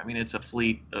car. I mean, it's a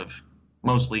fleet of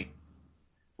mostly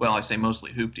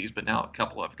hoopties, but now a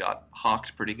couple I've got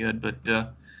hawked pretty good. But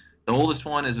the oldest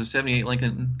one is a 78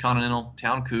 Lincoln Continental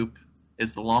Town Coupe.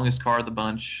 It's the longest car of the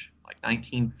bunch, like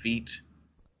 19 feet.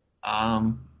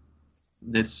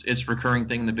 It's recurring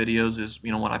thing in the videos is,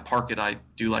 when I park it, I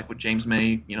do like what James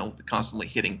May, constantly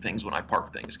hitting things when I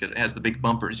park things, because it has the big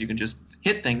bumpers. You can just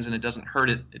hit things and it doesn't hurt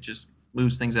it. It just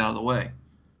moves things out of the way.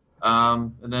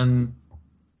 And then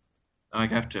I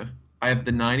have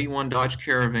the 91 Dodge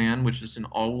Caravan, which is an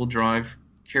all-wheel drive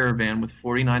Caravan with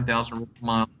 49,000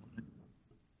 miles.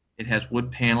 It has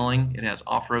wood paneling. It has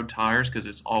off-road tires because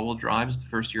it's all-wheel drive. It's the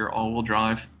first year all-wheel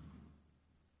drive.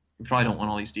 You probably don't want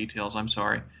all these details. I'm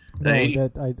sorry. No,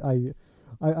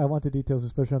 I want the details,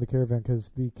 especially on the Caravan,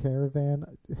 because the Caravan.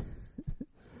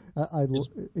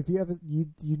 If you haven't, you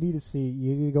need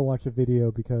to go watch a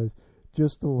video, because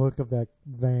just the look of that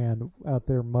van out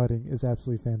there mudding is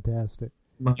absolutely fantastic.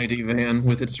 Mighty van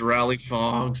with its rally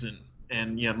fogs and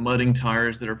mudding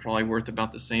tires that are probably worth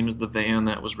about the same as the van.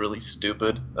 That was really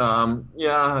stupid.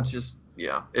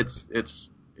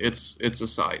 It's a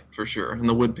sight for sure. And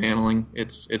the wood paneling,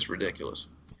 it's ridiculous.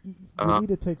 You need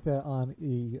to take that on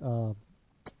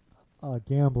a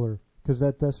Gambler, because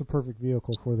that's a perfect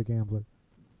vehicle for the Gambler.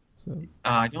 So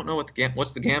I don't know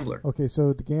what's the Gambler. Okay,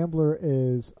 so the Gambler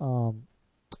is a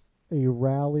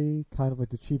rally, kind of like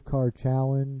the Cheap Car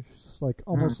Challenge, like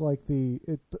almost like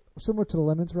similar to the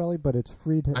Lemons Rally, but it's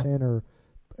free to enter,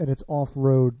 and it's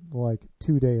off-road, like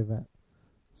 2-day event.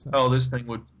 So. Oh, this thing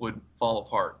would fall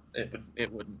apart.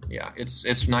 It would. Yeah, it's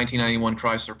 1991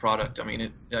 Chrysler product. I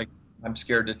mean, I'm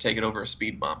scared to take it over a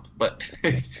speed bump, but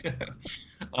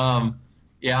I'm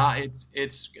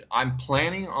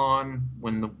planning on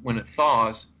when it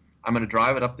thaws, I'm going to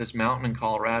drive it up this mountain in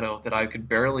Colorado that I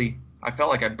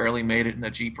felt like I barely made it in a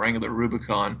Jeep Wrangler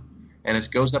Rubicon, and it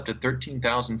goes up to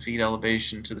 13,000 feet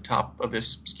elevation to the top of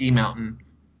this ski mountain,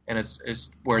 and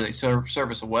it's where they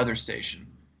service a weather station.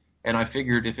 And I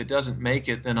figured if it doesn't make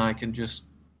it, then I can just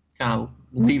kind of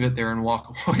leave it there and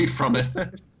walk away from it.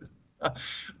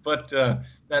 But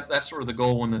that's sort of the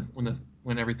goal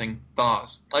when everything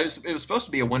thaws. It was supposed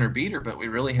to be a winter beater, but we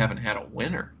really haven't had a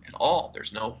winter at all.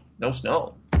 There's no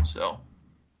snow. So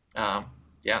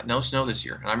no snow this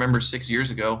year. And I remember 6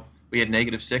 years ago we had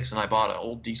 -6, and I bought an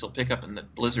old diesel pickup in the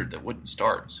blizzard that wouldn't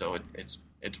start. So it's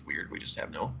weird. We just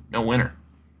have no winter.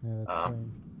 Yeah, that's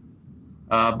strange.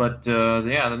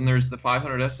 Then there's the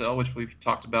 500 SL, which we've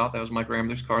talked about. That was my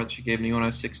grandmother's car that she gave me when I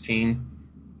was 16.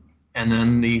 And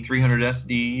then the 300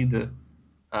 SD, the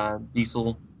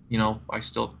diesel, I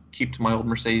still keep to my old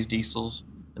Mercedes diesels.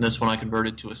 And this one I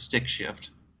converted to a stick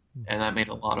shift, and that made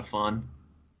it a lot of fun.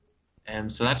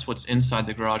 And so that's what's inside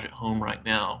the garage at home right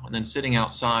now. And then sitting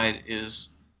outside is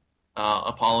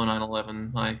Apollo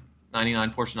 911, my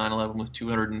 99 Porsche 911 with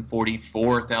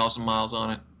 244,000 miles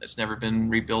on it. It's never been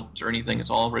rebuilt or anything. It's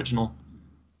all original.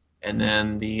 And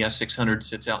then the S600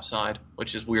 sits outside,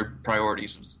 which is weird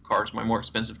priorities. Cars, my more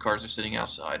expensive cars are sitting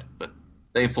outside, but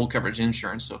they have full coverage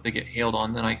insurance, so if they get hailed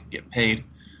on, then I get paid.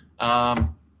 Anyway,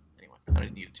 I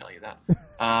didn't need to tell you that.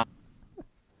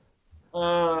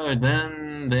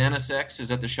 Then the NSX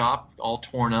is at the shop, all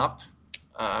torn up.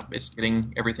 It's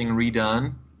getting everything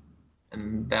redone,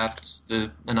 and that's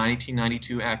a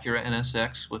 1992 Acura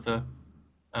NSX with a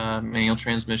manual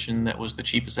transmission that was the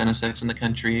cheapest NSX in the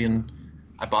country, and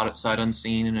I bought it sight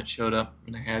unseen, and it showed up,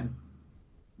 and I had,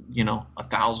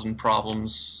 1,000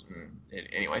 problems.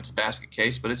 Anyway, it's a basket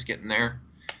case, but it's getting there.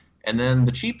 And then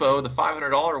the cheapo, the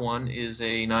 $500 one, is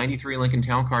a 93 Lincoln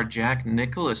Town Car Jack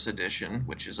Nicklaus edition,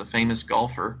 which is a famous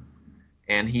golfer.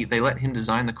 And they let him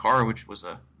design the car, which was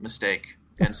a mistake.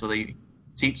 And so the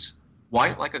seats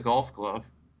white like a golf glove,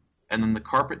 and then the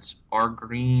carpets are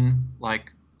green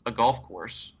like a golf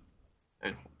course.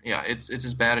 And yeah, it's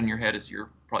as bad in your head as you're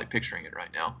probably picturing it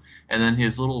right now. And then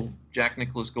his little Jack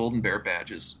Nicklaus Golden Bear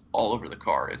badges all over the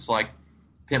car. It's like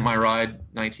Pimp My Ride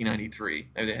 1993.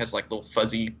 I mean, it has like little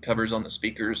fuzzy covers on the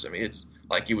speakers. I mean, it's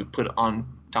like you would put on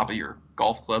top of your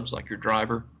golf clubs, like your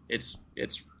driver. It's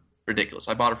ridiculous.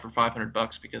 I bought it for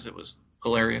 $500 because it was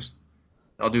hilarious.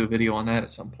 I'll do a video on that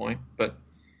at some point. But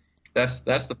that's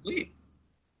the fleet,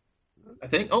 I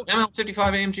think. Oh, ML55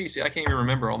 AMG. See, I can't even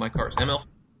remember all my cars. ML55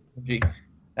 AMG.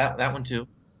 That one too.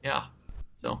 Yeah.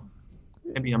 So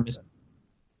maybe I missed.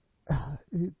 I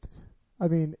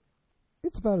mean,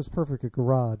 it's about as perfect a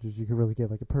garage as you could really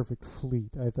get, like a perfect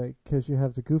fleet, I think, because you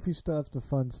have the goofy stuff, the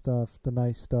fun stuff, the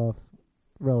nice stuff,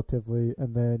 relatively,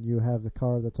 and then you have the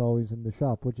car that's always in the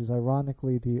shop, which is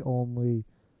ironically the only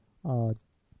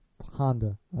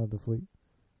Honda out of the fleet.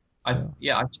 I think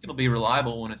it'll be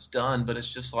reliable when it's done, but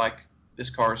it's just like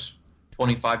this car's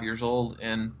 25 years old,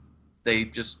 and they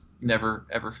just never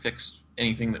ever fixed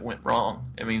anything that went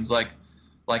wrong. I mean, it's like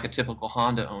a typical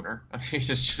Honda owner. I mean,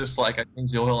 it's just like I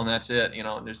change the oil and that's it,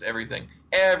 and there's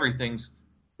everything's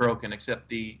broken except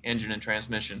the engine and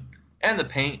transmission. And the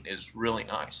paint is really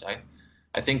nice.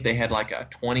 I think they had like a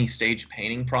 20-stage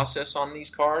painting process on these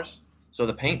cars, so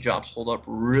the paint jobs hold up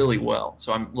really well.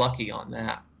 So I'm lucky on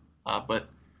that. But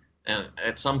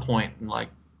at some point,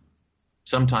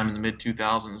 sometime in the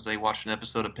mid-2000s, they watched an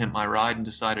episode of Pimp My Ride and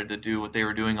decided to do what they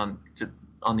were doing on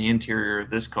the interior of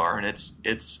this car, and it's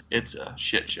a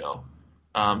shit show.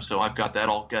 So I've got that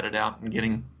all gutted out and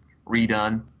getting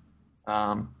redone.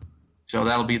 So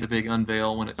that'll be the big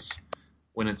unveil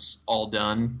when it's all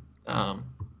done.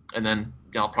 And then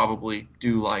I'll probably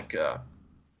do like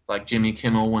Jimmy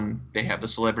Kimmel when they have the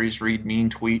celebrities read mean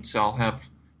tweets. I'll have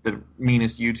the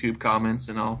meanest YouTube comments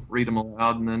and I'll read them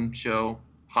aloud and then show,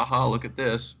 haha, look at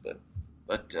this.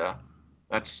 But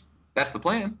that's the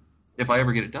plan if I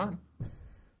ever get it done.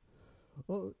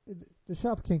 Well, the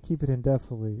shop can't keep it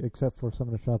indefinitely, except for some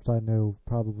of the shops I know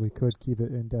probably could keep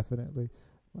it indefinitely.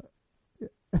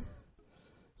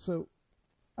 So,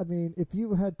 I mean, if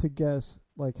you had to guess,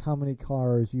 how many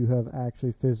cars you have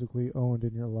actually physically owned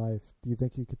in your life, do you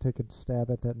think you could take a stab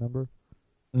at that number?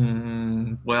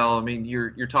 Well, I mean,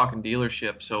 you're talking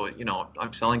dealership, so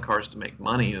I'm selling cars to make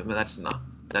money. I mean, that's in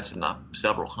the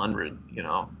several hundred.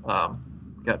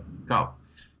 Got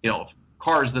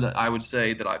cars that I would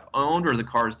say that I've owned, or the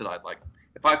cars that I'd like.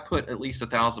 If I put at least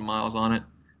 1,000 miles on it,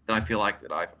 then I feel like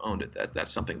that I've owned it.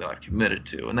 That's something that I've committed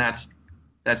to, and that's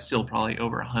still probably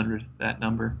over 100. That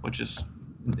number, which is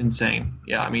insane.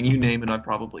 Yeah, I mean, you name it, I've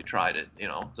probably tried it.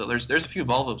 So there's a few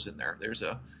Volvos in there. There's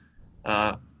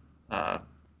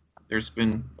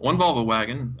been one Volvo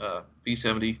wagon,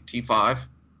 V70 T5,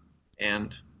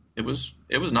 and it was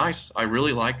nice. I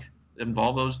really like in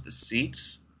Volvos the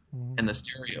seats. And the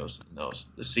stereos in those.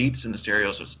 The seats and the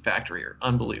stereos of factory are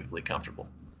unbelievably comfortable.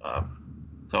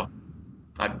 So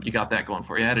you got that going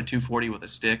for you. I had a 240 with a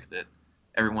stick that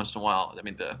every once in a while, I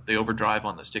mean, the overdrive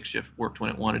on the stick shift worked when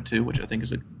it wanted to, which I think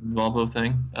is a Volvo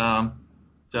thing.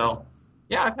 So,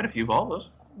 yeah, I've had a few Volvos.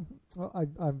 Well,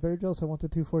 I'm very jealous. I want the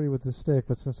 240 with the stick,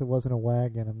 but since it wasn't a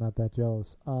wagon, I'm not that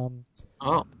jealous.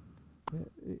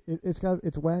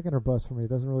 It's wagon or bus for me. It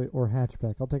doesn't really, or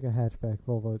hatchback. I'll take a hatchback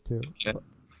Volvo too. Okay.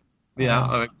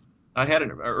 Yeah, I had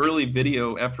an early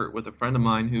video effort with a friend of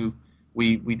mine who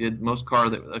we did the car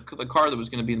that was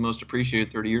going to be the most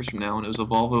appreciated 30 years from now, and it was a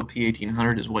Volvo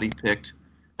P1800 is what he picked,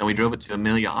 and we drove it to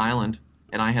Amelia Island,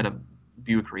 and I had a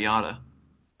Buick Riata,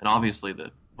 and obviously the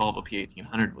Volvo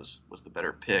P1800 was the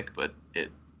better pick, but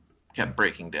it kept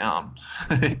breaking down.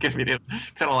 Kind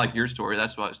of like your story.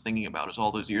 That's what I was thinking about. Is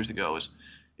all those years ago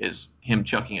is him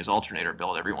chucking his alternator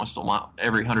belt every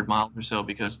 100 miles or so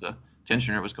because the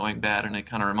tensioner was going bad, and it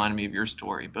kind of reminded me of your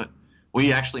story. But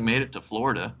we actually made it to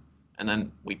Florida, and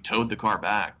then we towed the car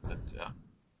back. But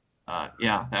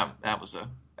yeah, that was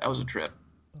a trip.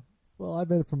 Well, I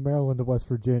made it from Maryland to West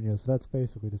Virginia, so that's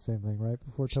basically the same thing, right?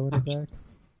 Before towing it back.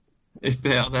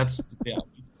 Yeah,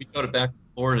 we go to back to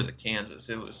Florida to Kansas.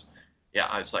 It was,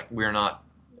 yeah, it's like we're not.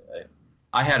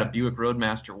 I had a Buick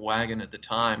Roadmaster wagon at the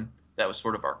time that was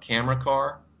sort of our camera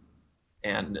car,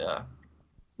 and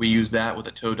we used that with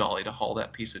a tow dolly to haul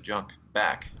that piece of junk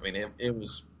back. I mean, it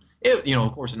was,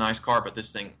 of course, a nice car, but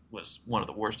this thing was one of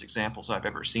the worst examples I've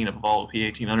ever seen of a Volvo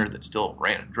P1800 that still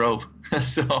ran and drove.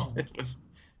 So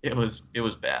it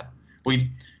was bad.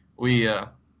 We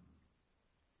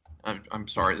I'm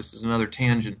sorry, this is another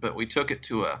tangent, but we took it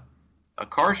to a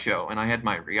car show, and I had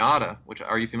my Riata. Which,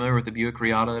 are you familiar with the Buick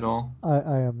Riata at all?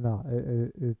 I am not.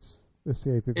 It's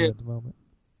escaping me at the moment.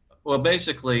 Well,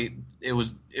 basically, it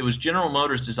was General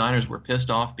Motors designers were pissed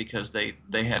off because they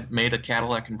had made a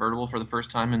Cadillac convertible for the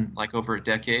first time in like over a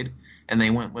decade, and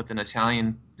they went with an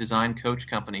Italian design coach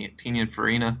company,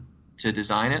 Pininfarina, to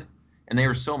design it. And they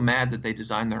were so mad that they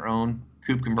designed their own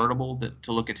coupe convertible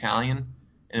to look Italian,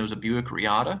 and it was a Buick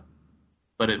Riata,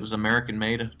 but it was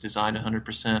American-made, designed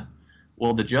 100%.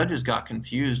 Well, the judges got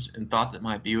confused and thought that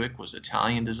my Buick was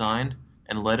Italian-designed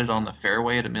and led it on the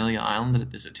fairway at Amelia Island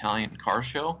at this Italian car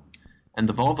show. And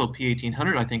the Volvo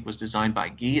P1800, I think, was designed by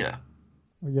Ghia.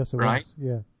 Well, yes, it right? was.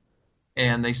 Yeah.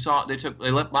 And they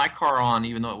let my car on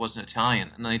even though it wasn't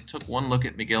Italian, and they took one look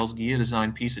at Miguel's Ghia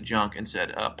designed piece of junk and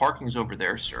said, "Parking's over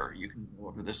there, sir. You can go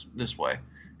over this way."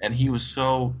 And he was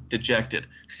so dejected.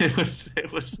 It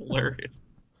was hilarious.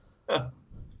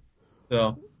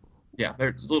 So, yeah,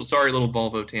 there's a little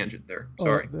Volvo tangent there.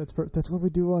 Sorry. Oh, that's what we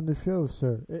do on the show,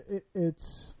 sir.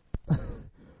 It's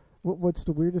what's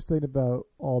the weirdest thing about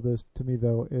all this to me,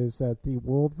 though, is that the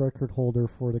world record holder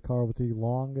for the car with the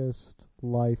longest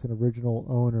life and original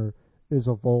owner is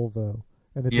a Volvo,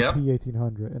 and it's a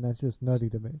P1800, and that's just nutty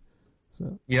to me.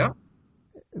 So yeah.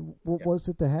 Was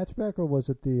it the hatchback or was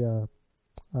it the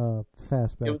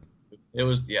fastback? It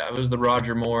was the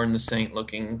Roger Moore and the Saint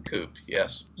looking coupe.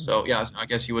 Yes. So yeah, I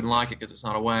guess you wouldn't like it because it's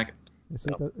not a wagon.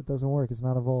 It doesn't work. It's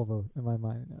not a Volvo in my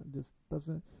mind. It just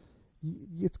doesn't.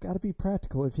 It's got to be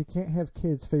practical. If you can't have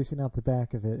kids facing out the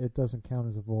back of it, it doesn't count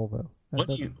as a Volvo. What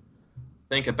do you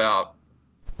think about?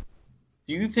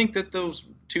 Do you think that those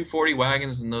 240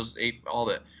 wagons and those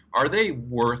are they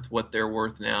worth what they're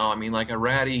worth now? I mean, like a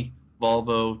ratty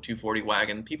Volvo 240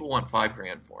 wagon, people want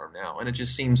 $5,000 for them now, and it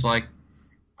just seems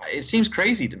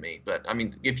crazy to me. But I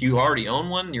mean, if you already own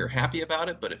one, you're happy about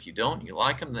it. But if you don't, you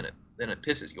like them, then it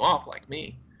pisses you off, like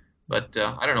me. But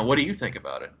I don't know. What do you think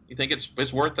about it? You think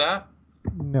it's worth that?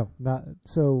 No, not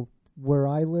so. Where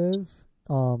I live,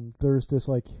 there's this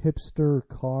like hipster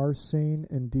car scene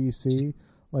in D.C.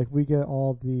 Like we get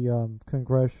all the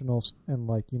congressional and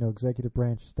executive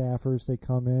branch staffers. They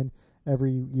come in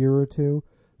every year or two,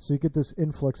 so you get this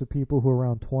influx of people who are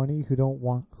around 20 who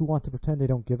want to pretend they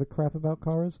don't give a crap about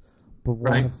cars, but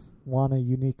want a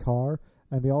unique car.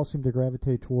 And they all seem to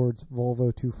gravitate towards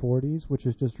Volvo 240s, which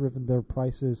has just driven their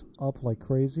prices up like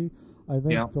crazy. I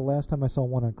think the last time I saw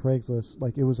one on Craigslist,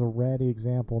 like it was a ratty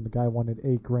example, and the guy wanted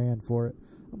 $8,000 for it.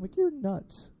 I'm like, you're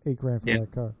nuts! $8,000 for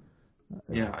that car.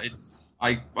 Yeah,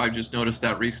 I just noticed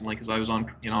that recently because I was on.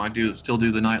 I still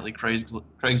do the nightly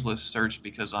Craigslist search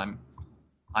because I'm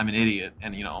an idiot,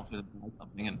 and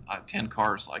something, and I have 10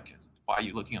 cars. Like, why are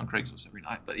you looking on Craigslist every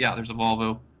night? But yeah, there's a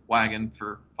Volvo wagon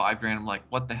for $5,000. I'm like,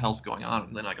 what the hell's going on?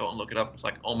 And then I go and look it up. It's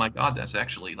like, oh my god, that's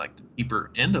actually like the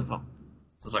cheaper end of them.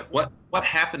 I was like, what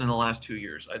happened in the last 2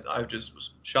 years? I just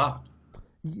was shocked.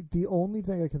 The only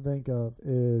thing I can think of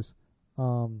is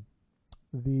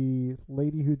the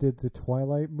lady who did the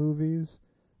Twilight movies.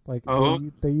 Like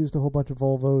they used a whole bunch of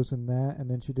Volvos in that, and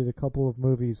then she did a couple of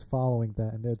movies following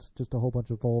that, and it's just a whole bunch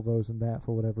of Volvos in that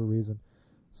for whatever reason.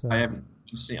 So I haven't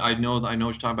seen. I know what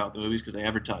you're talking about, the movies, because they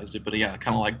advertised it. But yeah,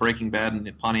 kind of like Breaking Bad and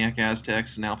the Pontiac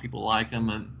Aztecs, and now people like them,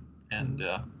 and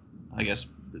I guess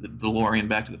the DeLorean,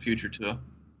 Back to the Future, to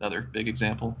another big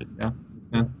example. But yeah.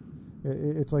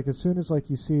 It's like as soon as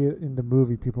you see it in the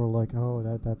movie, people are like, "Oh,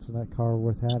 that's that car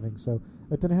worth having." So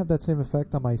it didn't have that same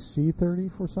effect on my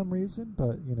C30 for some reason,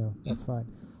 but that's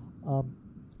fine. No,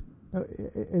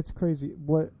 it's crazy.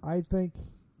 What I think,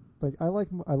 I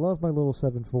love my little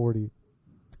 740.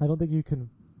 I don't think you can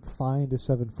find a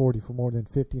 740 for more than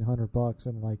 $1,500,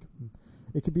 and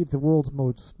it could be the world's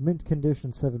most mint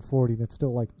condition 740, and it's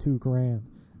still like $2,000.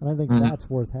 And I think that's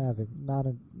worth having.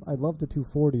 I love the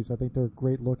 240s. I think they're a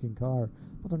great looking car,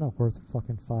 but they're not worth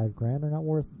fucking $5,000. They're not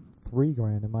worth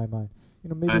 $3,000 in my mind.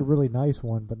 Maybe a really nice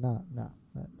one, but not.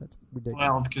 That's ridiculous.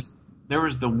 Well, because there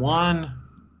was one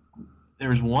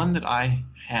that I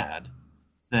had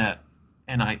that,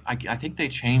 and I think they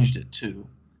changed it too.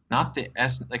 Not the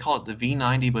S. They call it the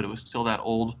V90, but it was still that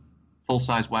old full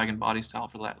size wagon body style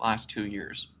for that last 2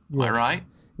 years. Yeah. Am I right?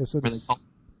 Yeah. So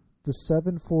the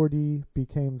 740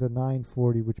 became the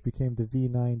 940, which became the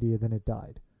V90, and then it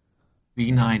died.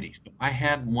 V90. I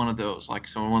had one of those, like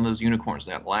one of those unicorns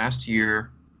that last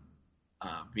year,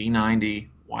 V90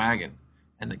 wagon,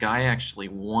 and the guy actually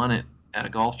won it at a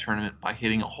golf tournament by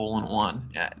hitting a hole-in-one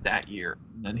that year.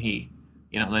 And then he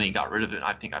got rid of it.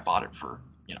 I think I bought it for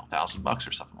 $1,000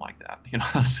 or something like that.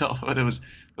 So, but it was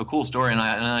a cool story. And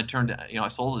I turned, I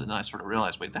sold it, and I sort of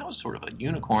realized, wait, that was sort of a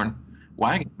unicorn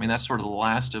wagon. I mean, that's sort of the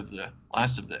last of the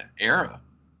era,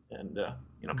 and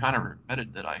kind of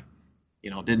regretted that I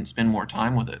didn't spend more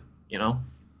time with it.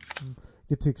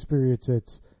 Get to experience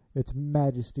its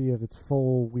majesty of its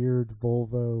full weird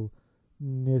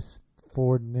Volvo-ness,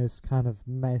 Ford-ness, kind of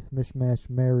mishmash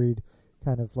married,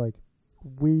 kind of like,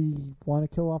 we want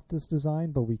to kill off this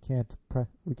design, but we can't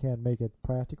make it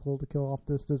practical to kill off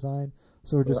this design,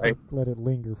 so we're just going to let it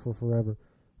linger for forever.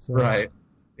 So, right.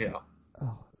 Yeah.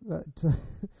 Oh,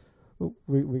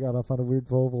 we got off on a weird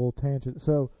Volvo tangent.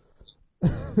 So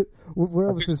where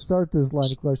I was going to start this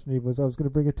line of questioning was I was going to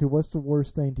bring it to, what's the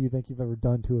worst thing do you think you've ever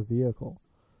done to a vehicle?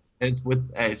 It's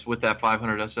with that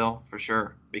 500 SL for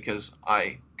sure, because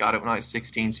I got it when I was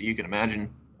 16, so you can imagine.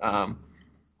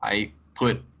 I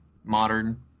put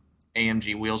modern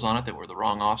AMG wheels on it that were the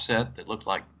wrong offset, that looked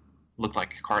like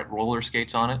car roller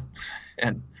skates on it,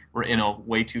 and were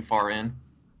way too far in.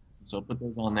 So I put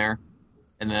those on there,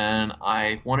 and then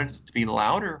I wanted it to be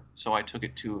louder, so I took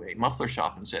it to a muffler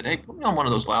shop and said, "Hey, put me on one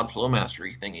of those loud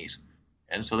Flowmaster thingies."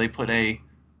 And so they put a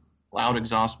loud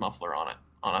exhaust muffler on it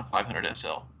on a 500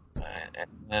 SL. And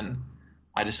then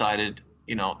I decided,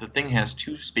 the thing has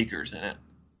 2 speakers in it,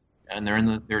 and they're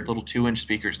little 2-inch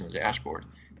speakers in the dashboard,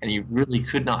 and you really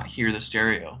could not hear the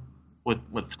stereo with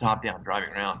the top down driving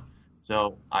around.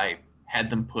 So I had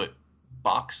them put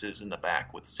boxes in the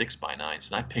back with 6x9s,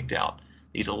 and I picked out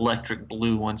these electric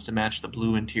blue ones to match the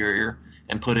blue interior,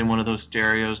 and put in one of those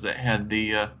stereos that had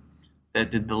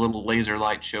that did the little laser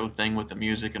light show thing with the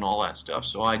music and all that stuff.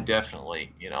 So I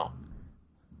definitely,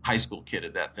 high school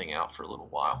kidded that thing out for a little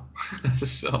while.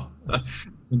 So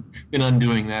been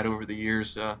undoing that over the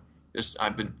years.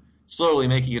 I've been slowly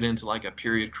making it into like a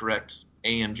period correct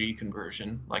AMG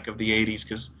conversion, like of the 80s,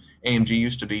 because AMG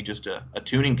used to be just a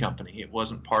tuning company. It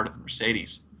wasn't part of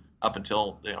Mercedes up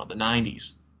until the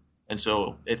 90s. And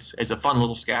so it's a fun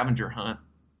little scavenger hunt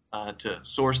to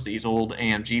source these old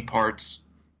AMG parts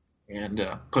and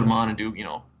put them on and do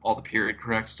all the period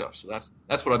correct stuff. So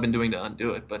that's what I've been doing to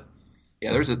undo it. But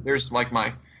yeah, there's like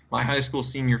my high school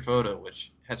senior photo,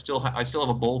 which I still have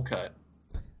a bowl cut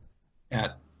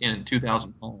in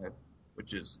 2005,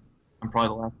 which is, I'm probably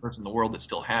the last person in the world that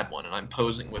still had one, and I'm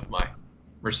posing with my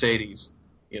Mercedes,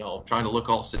 trying to look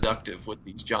all seductive with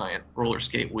these giant roller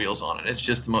skate wheels on it. It's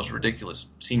just the most ridiculous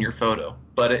senior photo,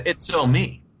 but it's so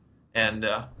me, and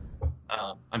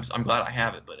I'm glad I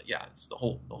have it. But yeah, it's the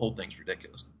whole thing's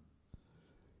ridiculous.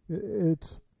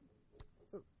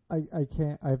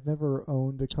 I've never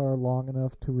owned a car long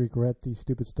enough to regret the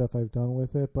stupid stuff I've done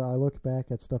with it, but I look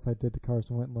back at stuff I did to cars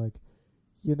and went like,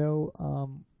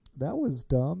 that was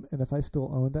dumb, and if I still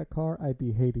owned that car, I'd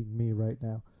be hating me right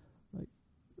now.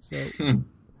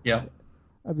 Yeah.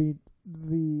 I mean,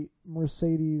 the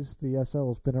Mercedes, the SL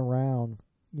has been around,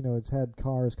 it's had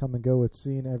cars come and go, it's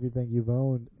seen everything you've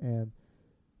owned, and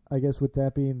I guess with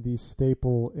that being the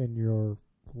staple in your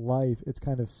life, it's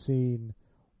kind of seen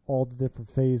all the different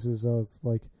phases of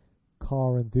like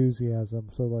car enthusiasm.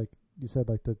 So like you said,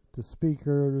 like the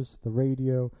speakers, the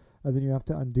radio, and then you have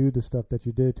to undo the stuff that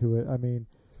you did to it. I mean,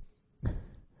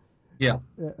 yeah,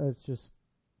 it's just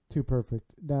too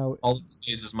perfect. Now, all the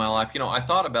stages of my life. I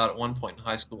thought about at one point in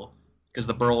high school, because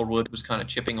the burl wood was kind of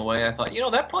chipping away. I thought,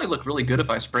 that probably looked really good if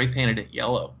I spray painted it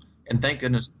yellow. And thank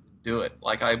goodness I didn't do it.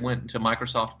 Like I went into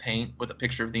Microsoft Paint with a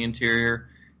picture of the interior.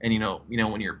 And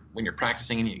when you're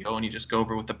practicing and you go and you just go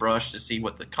over with the brush to see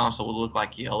what the console would look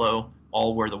like yellow,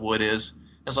 all where the wood is.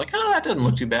 I was like, that doesn't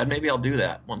look too bad. Maybe I'll do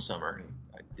that one summer. And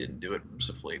I didn't do it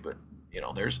mercifully, but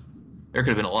there could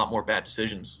have been a lot more bad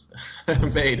decisions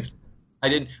made. I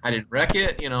didn't wreck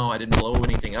it. I didn't blow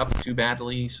anything up too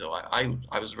badly. So I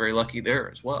was very lucky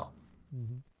there as well.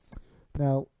 Mm-hmm.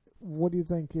 Now, what do you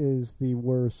think is the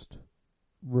worst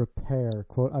repair,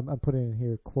 quote, I'm putting in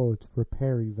here quotes,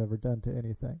 repair you've ever done to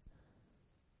anything?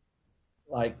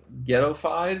 Like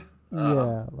ghetto-fied?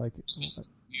 Yeah, like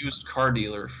used car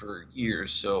dealer for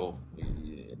years, so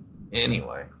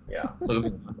anyway, yeah,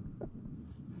 moving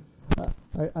on.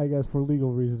 I guess for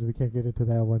legal reasons we can't get into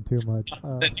that one too much.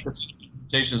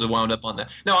 Conversations have wound up on that.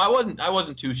 No, I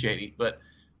wasn't too shady, but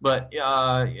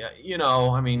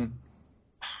I mean,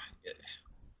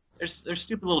 there's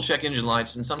stupid little check engine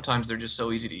lights, and sometimes they're just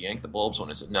so easy to yank the bulbs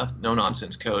when it's a no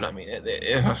nonsense code. I mean,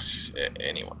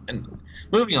 anyway. And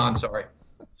moving on. Sorry,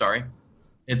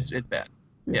 it's bad.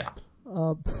 Yeah.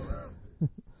 Um,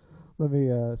 let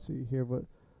me see here. But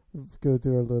go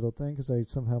through our little thing because I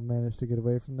somehow managed to get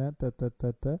away from that.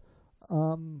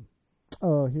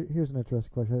 Here's an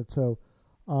interesting question. So,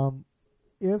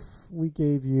 if we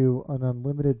gave you an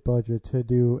unlimited budget to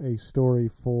do a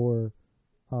story for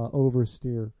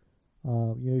Oversteer,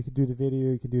 you could do the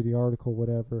video, you could do the article,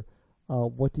 whatever.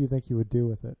 What do you think you would do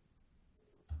with it?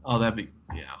 Oh, that'd be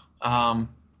I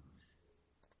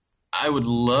would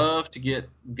love to get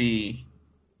the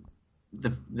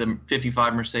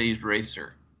 55 Mercedes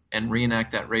Racer and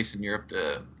reenact that race in Europe,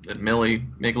 the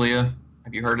Miglia.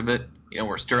 Have you heard of it?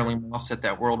 Where Sterling Moss set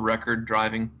that world record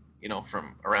driving,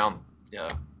 from around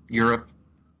Europe.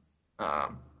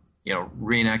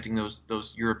 Reenacting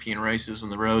those European races on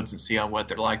the roads and see what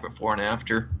they're like before and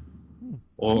after.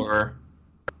 Or,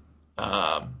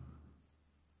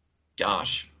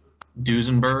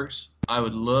 Duesenbergs. I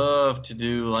would love to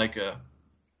do like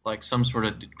some sort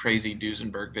of crazy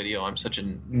Duesenberg video. I'm such a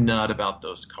nut about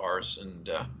those cars, and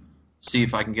see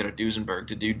if I can get a Duesenberg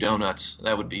to do donuts.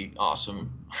 That would be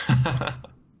awesome.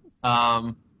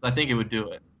 I think it would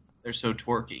do it. They're so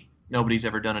twerky. Nobody's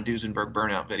ever done a Duesenberg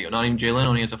burnout video. Not even Jay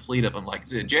Leno. He has a fleet of them. Like,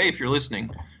 Jay, if you're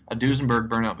listening, a Duesenberg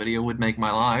burnout video would make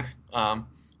my life.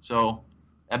 So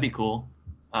that'd be cool.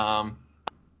 Build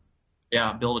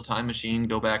a time machine,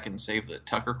 go back and save the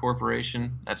Tucker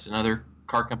Corporation. That's another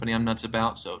car company I'm nuts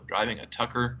about. So driving a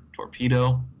Tucker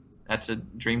Torpedo. That's a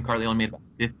dream car. They only made about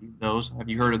 50 of those. Have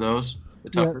you heard of those? The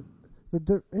Tucker? Yeah,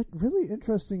 they're really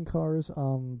interesting cars.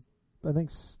 I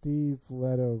think Steve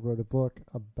Leto wrote a book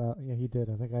about. Yeah, he did.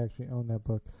 I think I actually own that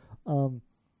book. I don't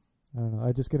know.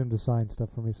 I just get him to sign stuff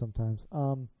for me sometimes.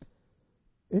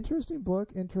 Interesting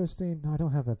book. Interesting. No, I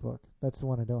don't have that book. That's the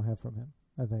one I don't have from him.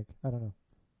 I think. I don't know.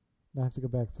 I have to go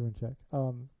back through and check.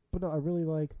 But no, I really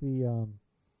like the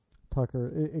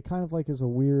Tucker. It kind of like is a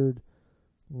weird,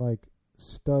 like,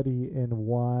 study in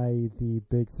why the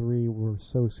big three were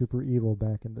so super evil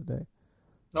back in the day.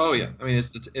 Oh yeah, I mean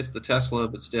it's the Tesla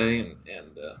of its day, and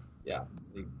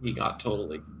he got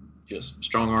totally just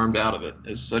strong armed out of it.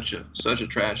 It's such a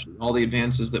tragedy. All the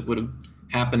advances that would have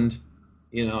happened,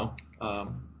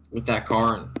 with that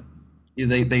car,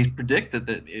 and they predicted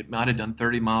that it might have done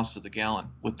 30 miles to the gallon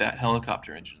with that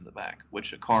helicopter engine in the back,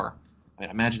 which a car. I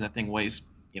mean, imagine that thing weighs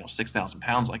 6,000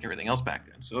 pounds like everything else back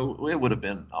then. So it would have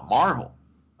been a marvel.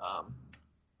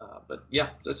 But yeah,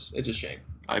 it's a shame.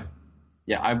 I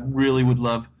really would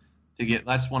love to get.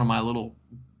 That's one of my little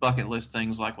bucket list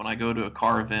things. Like when I go to a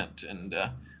car event and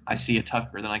I see a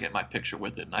Tucker, then I get my picture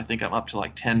with it, and I think I'm up to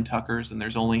like 10 Tuckers, and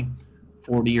there's only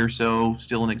 40 or so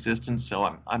still in existence.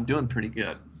 So I'm doing pretty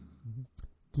good.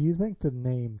 Do you think the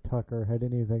name Tucker had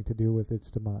anything to do with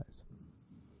its demise?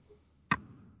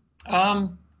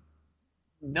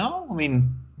 No. I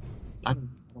mean, I don't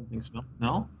think so.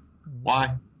 No.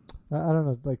 Why? I don't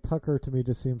know. Like Tucker to me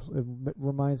just seems. It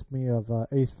reminds me of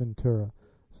Ace Ventura.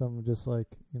 So I'm just like,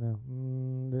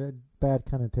 bad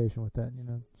connotation with that.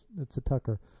 It's a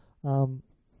Tucker. You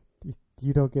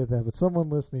don't get that, but someone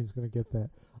listening is going to get that.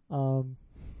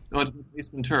 Ace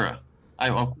Ventura.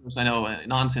 Of course, I know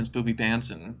nonsense, booby pants,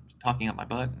 and talking up my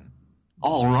butt. And,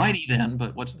 alrighty then,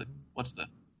 but what's the?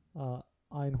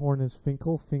 Einhorn is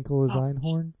Finkel. Finkel is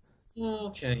Einhorn.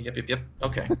 Okay. Yep.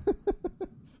 Okay.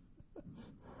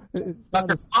 It's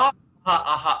Tucker.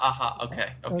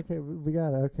 Okay. Okay, we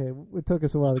got it. Okay, it took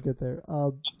us a while to get there.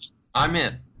 I'm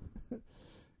in.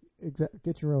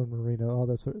 Get your own Marino. All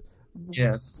that sort of.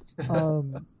 Yes.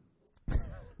 Well,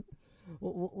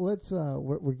 let's.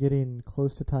 We're getting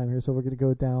close to time here, so we're going to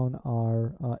go down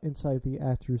our inside the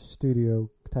actor's studio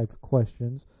type of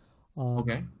questions.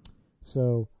 Okay.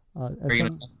 So,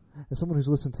 as someone who's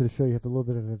listened to the show, you have a little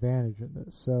bit of an advantage in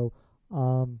this. So,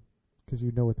 because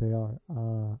you know what they are.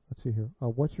 Let's see here.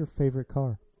 What's your favorite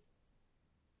car?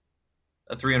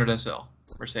 A 300 SL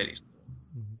Mercedes.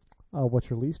 Mm-hmm. What's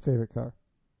your least favorite car?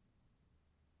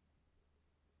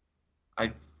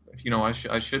 I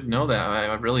should know that.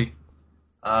 I really.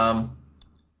 I'm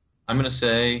going to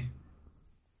say, I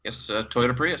guess,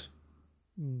 Toyota Prius.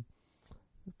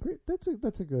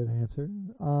 That's a good answer.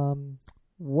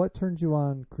 What turns you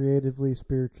on creatively,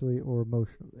 spiritually, or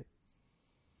emotionally?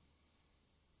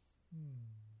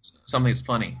 Something that's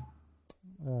funny.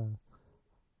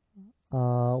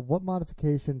 What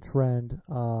modification trend?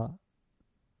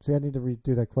 See, I need to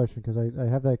redo that question because I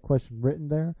have that question written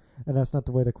there, and that's not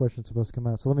the way the question's supposed to come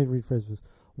out. So let me rephrase this.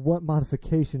 What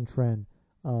modification trend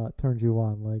turns you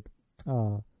on? Like,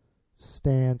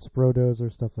 stance, brodos, or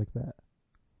stuff like that?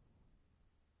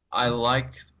 I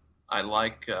like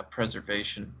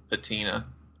preservation, patina,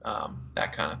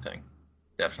 that kind of thing.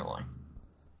 Definitely.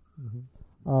 Mm-hmm.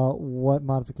 What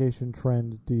modification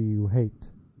trend do you hate?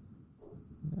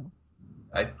 No.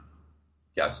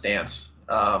 Stance.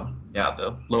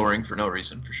 The lowering for no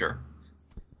reason, for sure.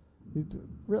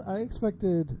 I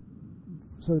expected.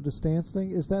 So the stance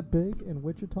thing, is that big in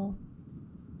Wichita?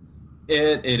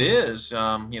 It is.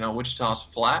 Wichita's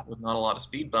flat with not a lot of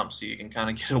speed bumps, so you can kind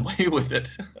of get away with it.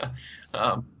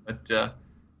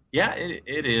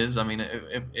 It is. I mean,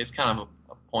 it's kind of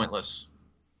a pointless.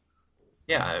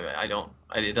 Yeah, I don't.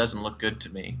 It doesn't look good to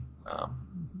me. I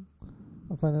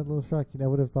find that a little shocking. I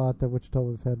would have thought that Wichita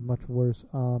would have had much worse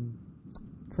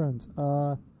trends.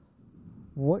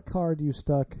 What car do you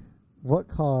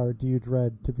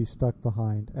dread to be stuck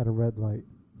behind at a red light?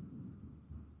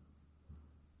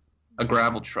 A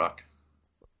gravel truck.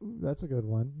 Ooh, that's a good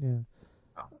one. Yeah.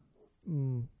 Oh.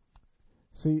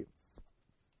 See,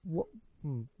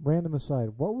 random aside,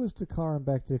 what was the car in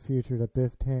Back to the Future that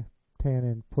Biff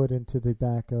Tannen put into the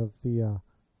back of the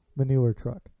manure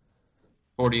truck?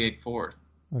 48 Ford.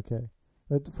 Okay.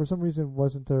 For some reason,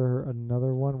 wasn't there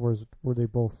another one? Were they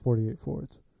both 48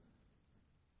 Fords?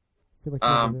 I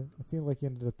feel like he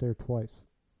ended up there twice.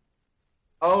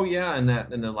 Oh yeah, and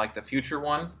the future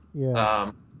one.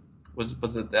 Yeah. Was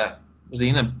he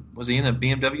in a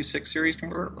BMW 6 Series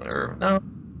convertible or no?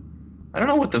 I don't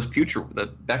know what the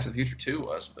Back to the Future 2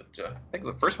 was, but I think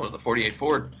the first one was the 48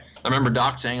 Ford. I remember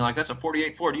Doc saying like, "That's a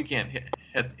 48 Ford. You can't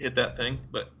hit that thing,"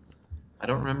 but I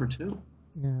don't remember 2.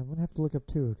 Yeah, I'm gonna have to look up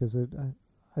 2 because I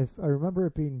remember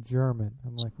it being German.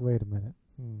 I'm like, wait a minute.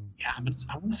 Yeah, I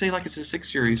want to say like it's a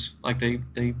 6 Series. Like they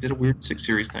did a weird 6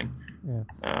 Series thing. Yeah,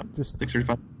 just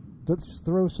 635. Let's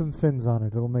throw some fins on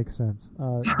it. It'll make sense.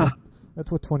 That's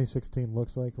what 2016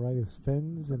 looks like, right? Is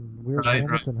fins and weird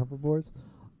helmets and hoverboards.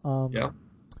 Yeah.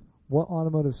 What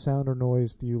automotive sound or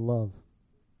noise do you love?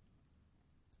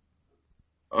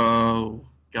 Oh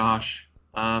gosh,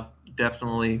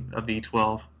 definitely a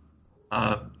V12.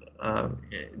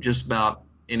 Just about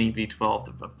any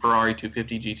V12. The Ferrari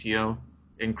 250 GTO,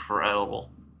 incredible.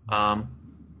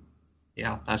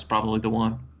 That's probably the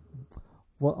one.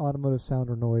 What automotive sound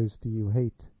or noise do you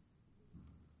hate?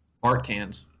 Art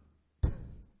cans.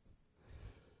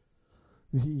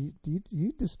 You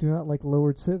just do not like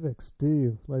lowered Civics, do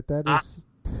you? Like that is.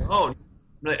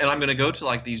 And I'm gonna go to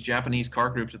like these Japanese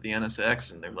car groups at the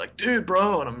NSX, and they're like, "Dude,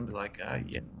 bro," and I'm like,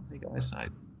 "Yeah, hey guys, I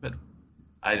don't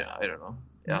know."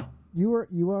 Yeah. You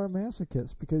are a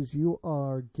masochist because you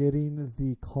are getting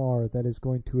the car that is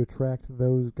going to attract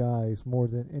those guys more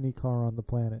than any car on the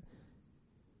planet.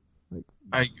 Like,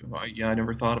 I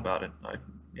never thought about it.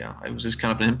 It was just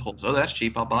kind of an impulse. Oh, that's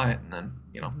cheap. I'll buy it, and then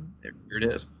here it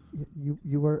is.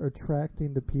 You are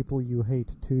attracting the people you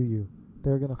hate to you.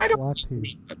 They're gonna flock to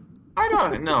you. I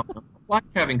don't know. I like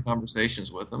having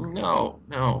conversations with them. No,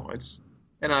 there's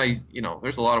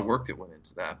a lot of work that went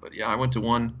into that. But yeah, I went to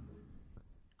one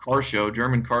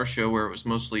German car show, where it was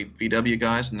mostly VW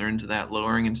guys, and they're into that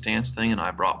lowering and stance thing. And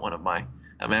I brought one of my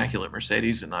immaculate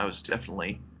Mercedes, and I was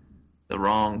definitely I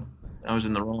was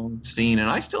in the wrong scene, and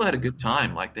I still had a good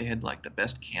time. Like they had like the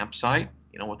best campsite,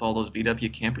 with all those VW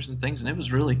campers and things, and it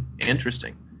was really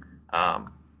interesting.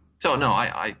 So no,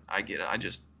 I get it. I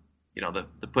just, the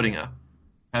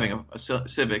having a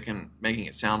Civic and making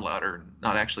it sound louder, and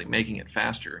not actually making it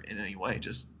faster in any way,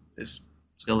 just is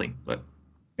silly. But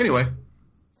anyway.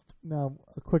 Now,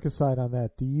 a quick aside on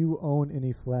that: do you own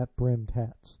any flat-brimmed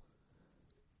hats?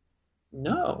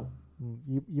 No.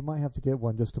 You might have to get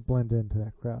one just to blend into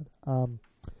that crowd.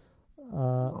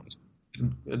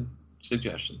 Good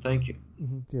suggestion. Thank you.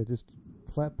 Mm-hmm, yeah, just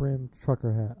flat-brimmed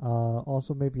trucker hat.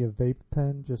 Also, maybe a vape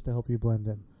pen just to help you blend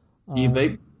in. You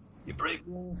vape? You break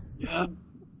one? Yeah.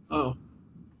 Oh.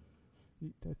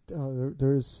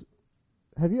 There's.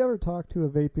 Have you ever talked to a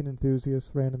vaping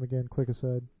enthusiast? Random again. Quick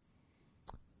aside.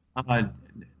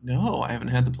 No, I haven't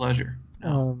had the pleasure.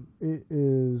 No. It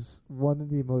is one of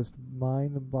the most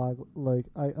mind-boggling. Like,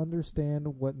 I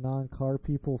understand what non-car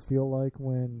people feel like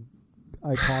when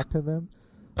I talk to them,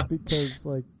 because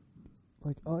like,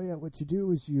 oh yeah, what you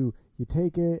do is you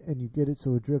take it and you get it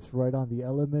so it drips right on the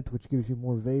element, which gives you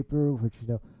more vapor. Which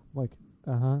I'm like,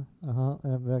 and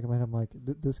in the back of my head, I'm like,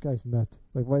 this guy's nuts.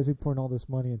 Like, why is he pouring all this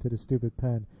money into this stupid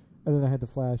pen? And then I had to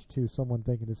flash to someone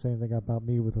thinking the same thing about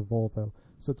me with a Volvo.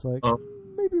 So it's like,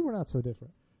 maybe we're not so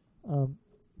different.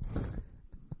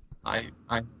 I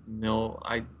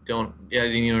didn't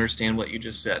even understand what you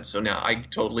just said. So now I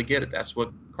totally get it. That's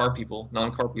what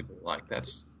non-car people like.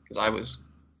 That's because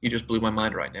you just blew my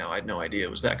mind right now. I had no idea it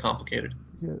was that complicated.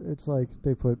 Yeah, it's like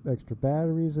they put extra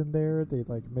batteries in there. They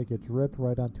like make it drip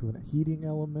right onto a heating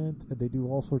element, and they do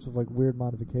all sorts of like weird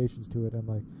modifications to it. I'm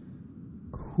like,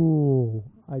 cool.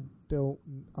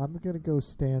 I'm gonna go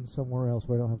stand somewhere else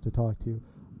where I don't have to talk to you.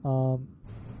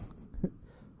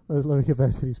 Let me get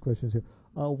back to these questions here.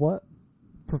 What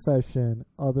profession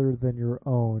other than your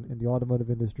own in the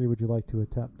automotive industry would you like to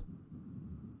attempt?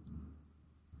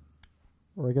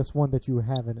 Or I guess one that you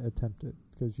haven't attempted,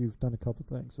 because you've done a couple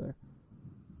things there.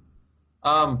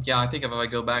 Yeah, I think if I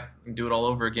go back and do it all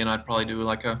over again, I'd probably do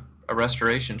like a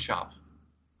restoration shop.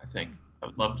 I think I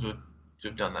would love to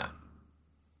have done that.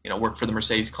 Work for the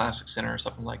Mercedes Classic Center or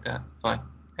something like that. If I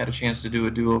had a chance to do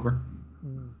a do-over.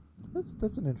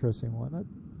 That's an interesting one.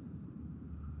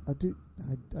 I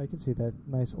can see that.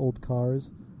 Nice old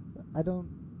cars. Do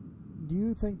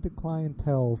you think the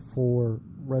clientele for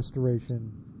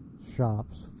restoration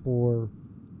shops, for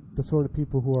the sort of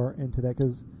people who are into that,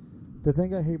 because the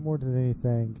thing I hate more than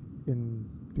anything in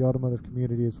the automotive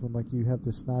community is when like you have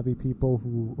the snobby people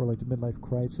who, or like the midlife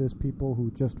crisis people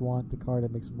who just want the car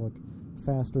that makes them look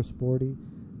fast or sporty.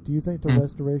 Do you think the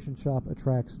restoration shop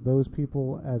attracts those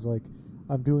people as like,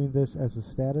 I'm doing this as a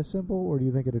status symbol, or do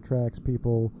you think it attracts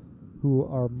people who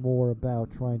are more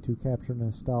about trying to capture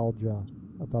nostalgia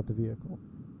about the vehicle?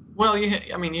 Well, you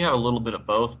have a little bit of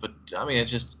both, but it's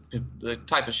just the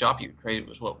type of shop you created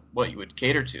was what you would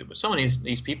cater to. But so many of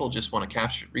these people just want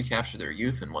to recapture their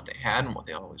youth and what they had and what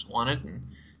they always wanted, and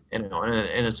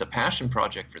it's a passion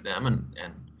project for them,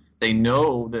 and they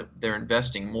know that they're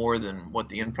investing more than what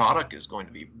the end product is going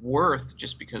to be worth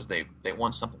just because they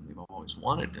want something they've always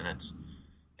wanted, and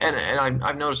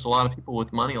I've noticed a lot of people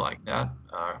with money like that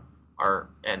are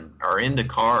into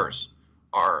cars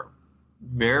are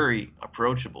very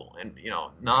approachable, and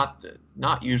not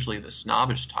usually the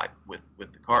snobbish type with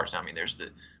the cars.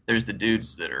 There's the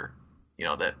dudes that are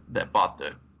that bought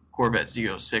the Corvette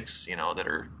Z06 that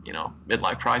are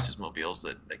midlife crisis mobiles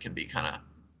that can be kind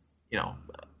of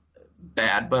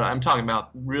bad, but I'm talking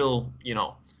about real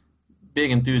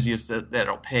big enthusiasts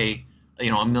that'll pay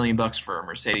 $1 million for a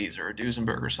Mercedes or a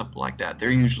Duesenberg or something like that. They're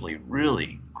usually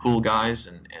really cool guys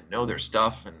and know their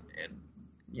stuff and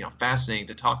fascinating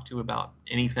to talk to about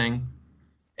anything,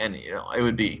 and it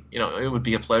would be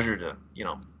a pleasure to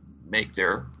make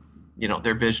their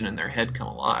their vision in their head come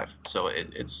alive. So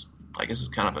it's I guess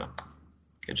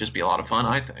it'd just be a lot of fun,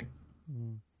 I think.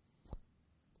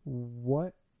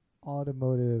 What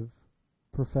automotive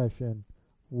profession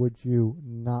would you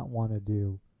not want to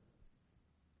do?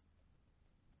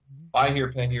 Buy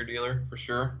here, pay here dealer for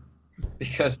sure,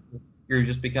 because you're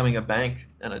just becoming a bank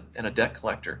and a debt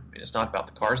collector. It's not about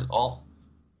the cars at all.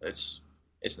 It's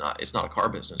not a car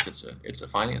business. It's a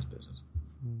finance business.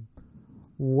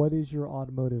 What is your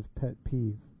automotive pet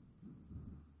peeve?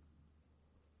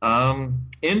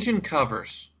 Engine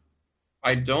covers.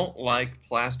 I don't like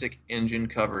plastic engine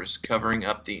covers covering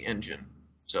up the engine.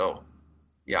 So,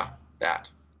 yeah, that.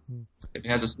 If it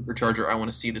has a supercharger, I want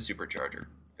to see the supercharger.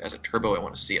 If it has a turbo, I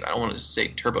want to see it. I don't want to say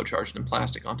turbocharged in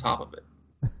plastic on top of it.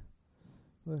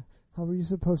 How are you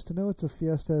supposed to know it's a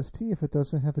Fiesta ST if it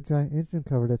doesn't have a giant engine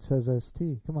cover that says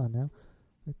ST? Come on now.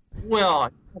 Well, I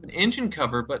have an engine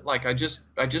cover, but like I just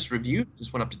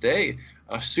went up today,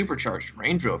 a supercharged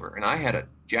Range Rover, and I had a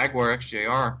Jaguar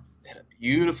XJR that had a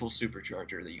beautiful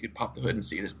supercharger that you could pop the hood and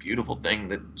see this beautiful thing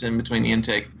that's in between the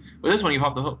intake. With this one, you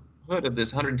pop the hood of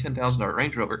this $110,000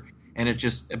 Range Rover, and it's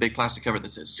just a big plastic cover that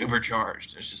says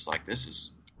supercharged. It's just like this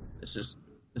is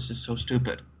so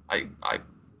stupid. I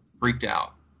freaked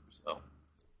out. So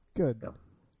good. Yep.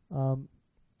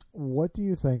 What do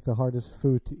you think the hardest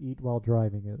food to eat while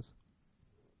driving is?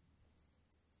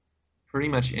 Pretty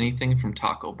much anything from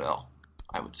Taco Bell,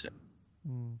 I would say.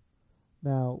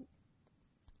 Now,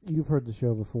 you've heard the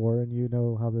show before, and you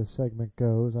know how this segment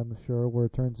goes, I'm sure, where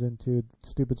it turns into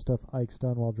stupid stuff Ike's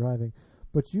done while driving.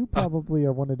 But you probably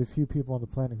are one of the few people on the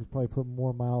planet who's probably put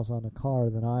more miles on a car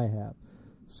than I have.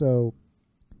 So,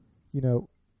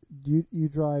 you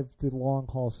drive the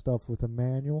long-haul stuff with a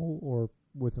manual or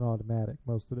with an automatic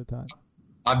most of the time?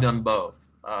 I've done both.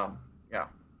 Yeah,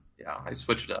 I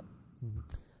switched up.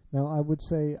 Now, I would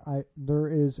say there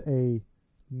is a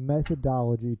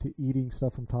methodology to eating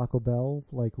stuff from Taco Bell,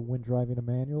 like when driving a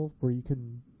manual, where you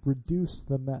can reduce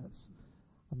the mess.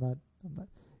 I don't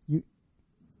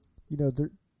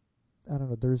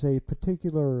know, there's a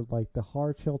particular, like the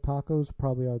hard shell tacos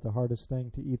probably are the hardest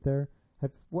thing to eat there.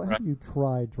 Have you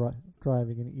tried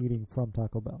driving and eating from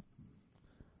Taco Bell?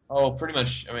 Oh, pretty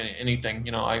much. Anything.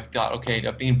 I've got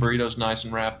a bean burrito's nice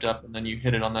and wrapped up, and then you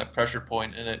hit it on that pressure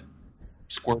point, and it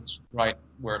squirts right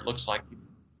where it looks like you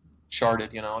charted.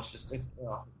 It's just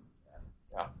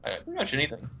Yeah, pretty much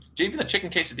anything. Even the chicken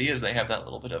quesadillas, they have that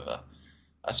little bit of a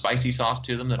spicy sauce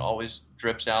to them that always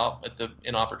drips out at the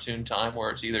inopportune time, where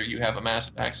it's either you have a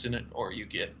massive accident or you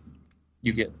get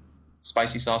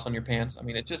spicy sauce on your pants. I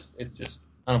mean, it's just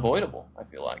unavoidable, I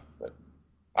feel like, but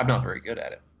I'm not very good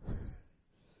at it.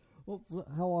 Well,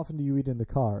 how often do you eat in the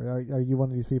car? Are you one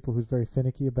of these people who's very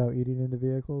finicky about eating in the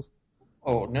vehicles?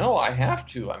 Oh no, I have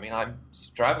to. I mean, I'm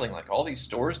traveling, like all these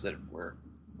stores that we're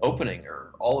opening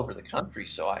are all over the country,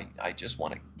 so I just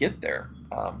want to get there.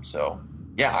 So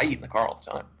yeah, I eat in the car all the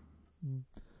time.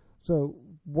 So,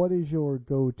 what is your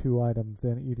go-to item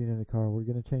then eating in the car? We're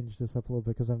going to change this up a little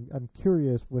bit because I'm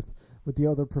curious with the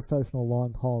other professional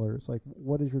long haulers. Like,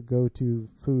 what is your go-to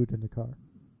food in the car?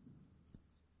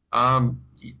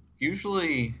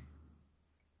 Usually,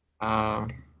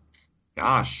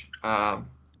 gosh,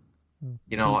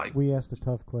 you know, we asked the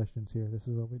tough questions here. This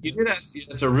is what we do. You did ask.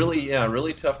 It's a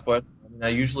really tough question. I mean, I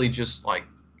usually just like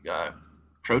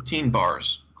protein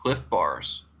bars, Cliff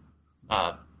bars,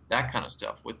 that kind of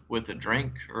stuff with a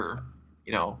drink, or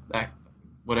you know, that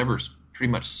whatever's pretty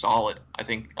much solid. I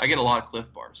think I get a lot of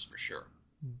Cliff bars for sure.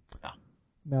 Yeah.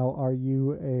 Now, are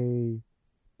you a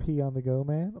pee on the go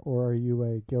man, or are you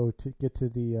a go to get to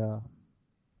the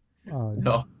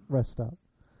No. rest stop?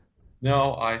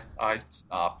 No, I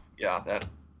stop. Yeah,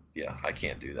 I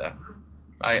can't do that.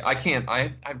 I can't.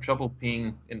 I have trouble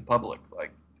peeing in public.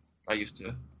 Like, I used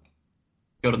to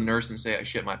go to the nurse and say I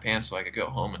shit my pants so I could go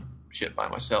home and shit by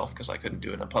myself because I couldn't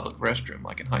do it in a public restroom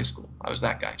like in high school. I was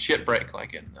that guy. Shit break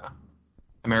like in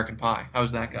American Pie. I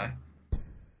was that guy.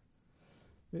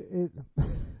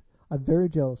 I'm very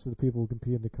jealous of the people who can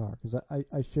pee in the car because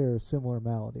I share a similar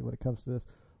malady when it comes to this.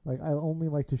 Like, I only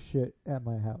like to shit at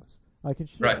my house. I can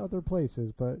shit other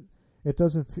places, but it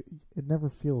doesn't. It never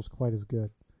feels quite as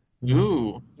good.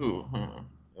 Ooh. No,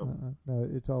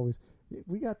 it's always.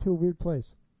 We got to a weird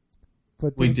place.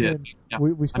 But we did. Yeah.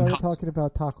 We started talking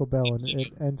about Taco Bell, and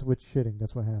it ends with shitting.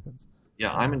 That's what happens.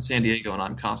 Yeah, I'm in San Diego, and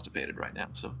I'm constipated right now.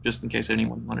 So just in case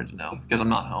anyone wanted to know, because I'm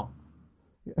not home.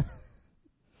 Yeah.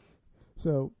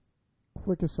 So,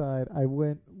 quick aside,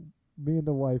 me and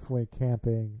the wife went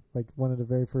camping, like one of the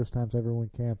very first times I ever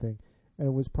went camping, and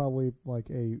it was probably like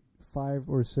a 5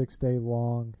 or 6 day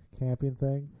long camping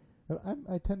thing. And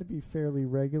I tend to be fairly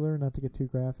regular, not to get too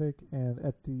graphic, and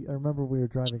I remember we were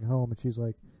driving home, and she's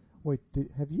like, wait,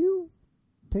 have you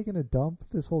taken a dump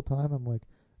this whole time? I'm like,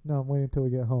 no, I'm waiting until we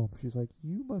get home. She's like,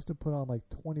 you must have put on like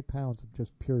 20 pounds of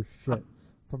just pure shit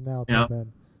from now till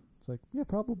then. It's like, yeah,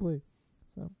 probably.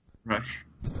 So. Right.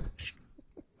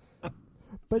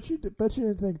 Bet you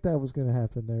didn't think that was going to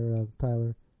happen there,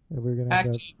 Tyler. That we were going to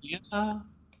end up.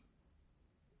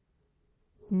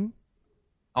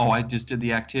 Oh, I just did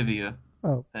the Activia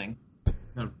thing.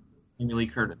 Jamie Lee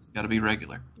Curtis. Got to be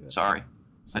regular. Yeah. Sorry,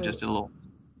 so, I just did a little.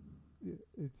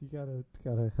 You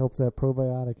gotta help that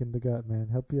probiotic in the gut, man.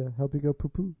 Help you go poo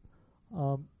poo.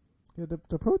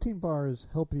 The protein bars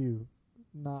help you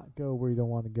not go where you don't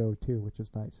want to go too, which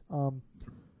is nice.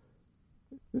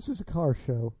 This is a car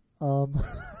show. I'm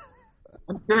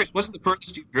curious, what's the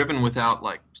furthest you've driven without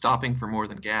like stopping for more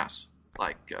than gas?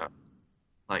 Like,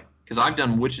 because I've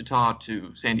done Wichita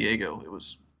to San Diego. It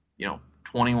was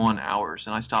 21 hours,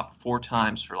 and I stopped 4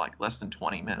 times for like less than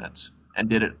 20 minutes and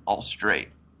did it all straight.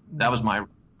 That was but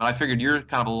I figured you're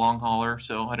kind of a long hauler,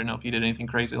 so I don't know if you did anything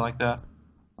crazy like that.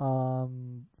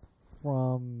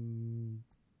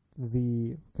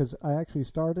 Because I actually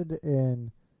started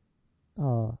in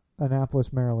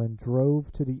Annapolis, Maryland,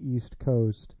 drove to the East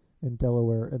Coast in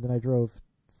Delaware, and then I drove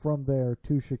from there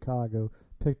to Chicago,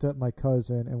 picked up my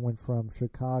cousin, and went from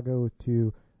Chicago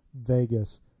to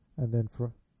Vegas, and then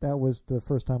that was the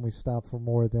first time we stopped for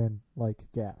more than like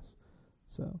gas.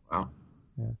 So. Wow.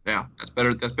 Yeah, that's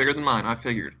better. That's bigger than mine. I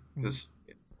figured.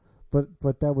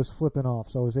 But that was flipping off,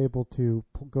 so I was able to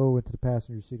go into the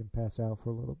passenger seat and pass out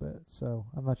for a little bit. So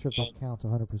I'm not sure if that counts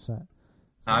 100%.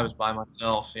 I was by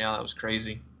myself. Yeah, that was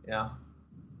crazy. Yeah.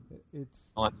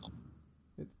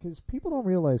 Because people don't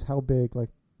realize how big like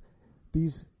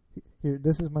these. Here,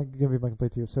 this is gonna be my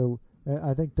complaint to you. So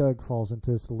I think Doug falls into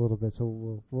this a little bit.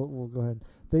 So we'll go ahead.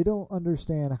 They don't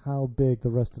understand how big the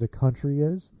rest of the country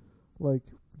is. Like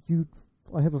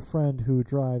I have a friend who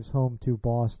drives home to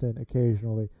Boston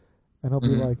occasionally, and he'll be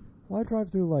like, well, I drive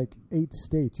through like 8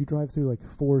 states. You drive through like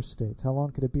 4 states. How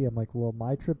long could it be? I'm like, well,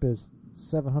 my trip is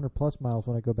 700 plus miles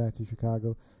when I go back to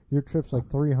Chicago. Your trip's like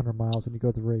 300 miles and you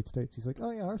go through 8 states. He's like,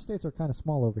 oh yeah, our states are kind of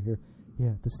small over here.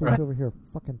 Yeah, the states over here are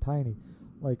fucking tiny.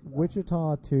 Like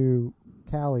Wichita to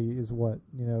Cali is what?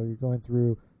 You're going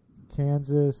through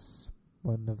Kansas,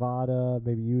 Nevada,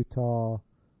 maybe Utah.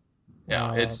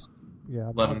 Yeah, it's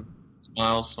 11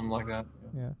 miles, something like that. Yeah.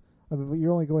 Yeah. I mean, but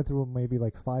you're only going through maybe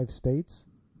like 5 states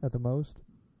at the most.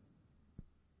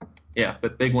 Yeah,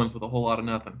 but big ones with a whole lot of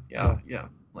nothing. Yeah.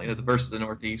 Like versus the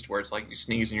Northeast, where it's like you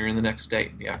sneeze and you're in the next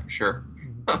state. Yeah, for sure.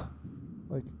 Mm-hmm.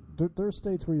 Like there are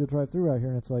states where you'll drive through out here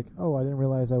and it's like, oh, I didn't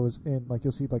realize I was in. Like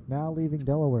you'll see like now leaving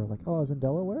Delaware. Like, oh, I was in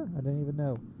Delaware. I didn't even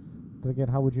know. Then again,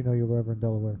 how would you know you were ever in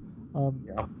Delaware?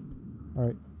 Yeah. All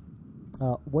right.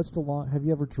 What's the long? Have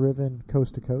you ever driven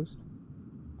coast to coast?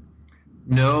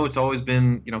 No, it's always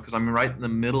been, because I'm right in the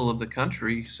middle of the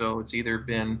country, so it's either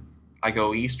been I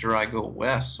go east or I go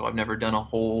west. So I've never done a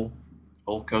whole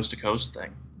coast to coast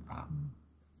thing.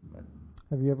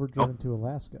 Have you ever driven to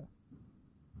Alaska?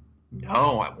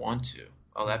 No, I want to.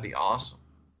 Oh, that'd be awesome.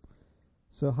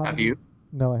 So have you?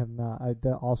 No, I have not. I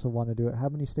also want to do it. How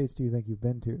many states do you think you've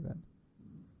been to then?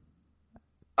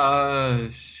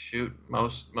 Shoot,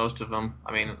 most of them.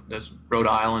 I mean, there's Rhode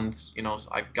Island.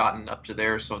 I've gotten up to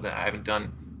there, so that I haven't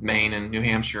done Maine and New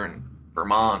Hampshire and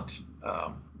Vermont,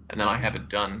 and then I haven't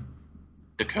done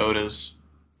Dakotas,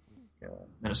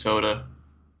 Minnesota,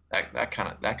 that kind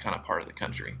of part of the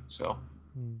country. So.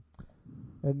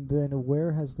 And then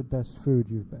where has the best food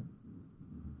you've been?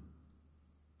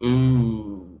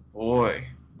 Ooh, boy.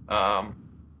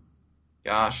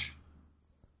 Gosh.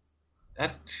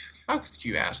 How could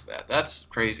you ask that? That's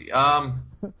crazy.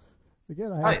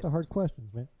 Again, I asked the hard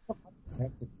questions, man.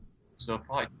 So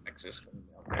probably Texas coming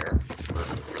down there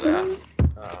for that.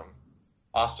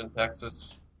 Austin,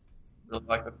 Texas. Really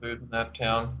like the food in that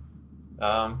town.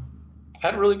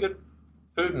 Had really good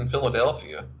food in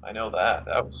Philadelphia. I know that.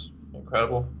 That was an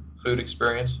incredible food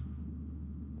experience.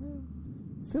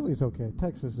 Philly's okay.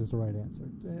 Texas is the right answer.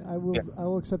 I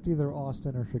will accept either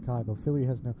Austin or Chicago. Philly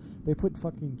has no. They put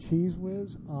fucking Cheese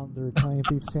Whiz on their Italian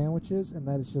beef sandwiches, and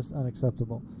that is just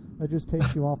unacceptable. That just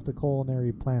takes you off the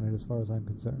culinary planet, as far as I'm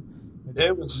concerned.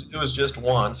 It was just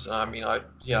once. I mean, I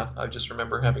just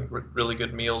remember having really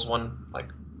good meals. One like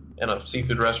in a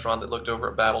seafood restaurant that looked over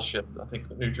a battleship. I think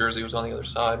New Jersey was on the other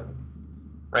side.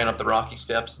 Ran up the Rocky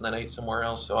Steps and then ate somewhere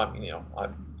else. So I mean,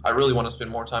 I really want to spend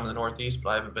more time in the Northeast, but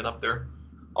I haven't been up there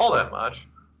all that much.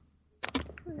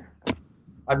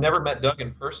 I've never met Doug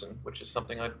in person, which is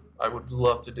something I would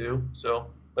love to do. So,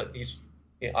 but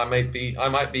I might be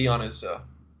on his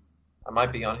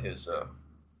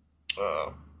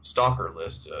stalker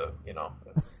list.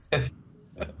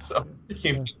 So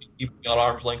keep me on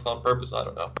arm's length on purpose. I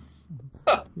don't know.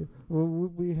 Yeah,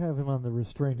 well, we have him on the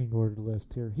restraining order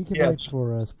list here. He can write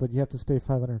for us, but you have to stay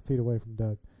 500 feet away from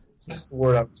Doug. That's the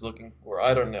word I was looking for.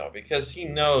 I don't know, because he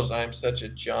knows I'm such a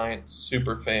giant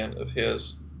super fan of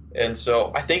his. And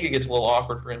so I think it gets a little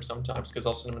awkward for him sometimes, because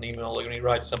I'll send him an email and he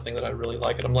writes something that I really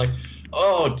like, and I'm like,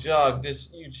 oh, Doug,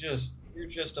 you're just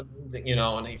amazing,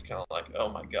 and he's kind of like, oh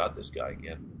my God, this guy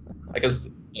again. Because,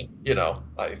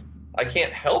 I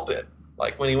can't help it.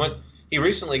 Like when he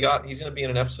recently he's going to be in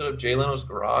an episode of Jay Leno's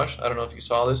Garage. I don't know if you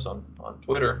saw this on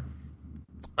Twitter,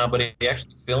 but he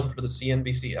actually filmed for the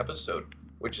CNBC episode,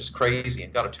 which is crazy,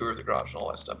 and got a tour of the garage and all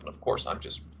that stuff. And of course, I'm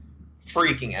just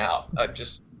freaking out. I'm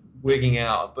just wigging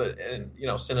out. But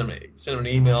send him an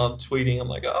email and tweeting. I'm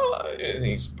like, oh, and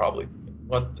he's probably,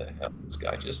 what the hell, this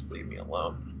guy, just leave me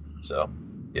alone. So,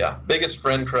 yeah, biggest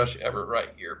friend crush ever right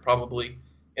here, probably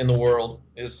in the world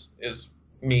is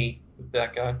me with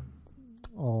that guy.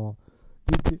 Oh,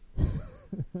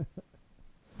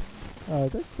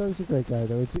 Doug's a great guy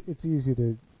though. It's easy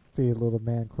to be a little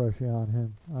man crushy on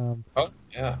him. Oh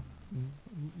yeah.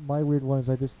 My weird one is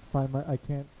I just find I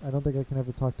don't think I can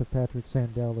ever talk to Patrick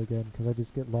Sandell again because I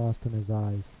just get lost in his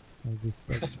eyes. I just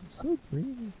so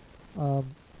dreamy.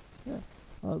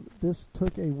 This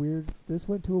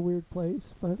went to a weird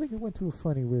place, but I think it went to a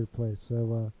funny weird place.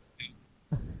 So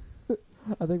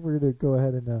I think we're gonna go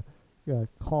ahead and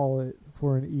call it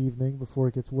for an evening before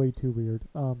it gets way too weird.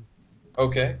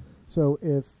 Okay. So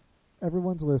if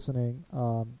everyone's listening,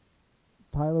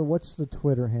 Tyler, what's the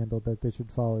Twitter handle that they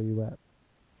should follow you at?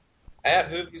 At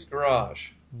Hoover's Garage.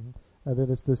 Mm-hmm. And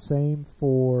then it's the same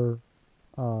for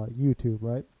YouTube,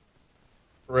 right?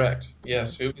 Correct.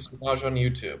 Yes, right. Hoover's Garage on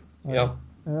YouTube. Yep.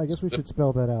 And I guess we should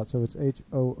spell that out. So it's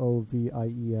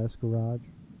HOOVIES Garage.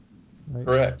 Right?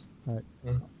 Correct. All right.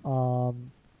 Mm-hmm.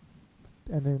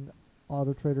 And then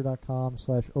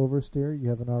autotrader.com/oversteer. You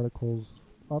have an articles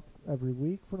up every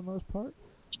week for the most part.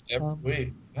 Every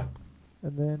week. Yeah.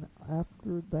 And then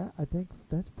after that, I think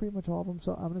that's pretty much all of them.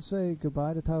 So I'm going to say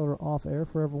goodbye to Tyler off air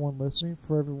for everyone listening.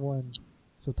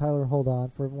 So Tyler, hold on.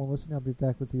 For everyone listening, I'll be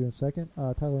back with you in a second.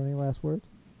 Tyler, any last words?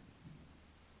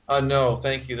 No,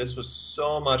 thank you. This was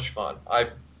so much fun. I'm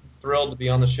thrilled to be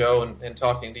on the show and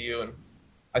talking to you. And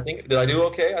I think, did I do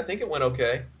okay? I think it went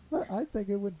okay. But I think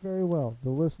it went very well. The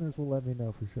listeners will let me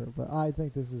know for sure, but I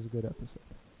think this is a good episode.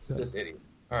 So. This idiot.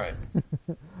 All right.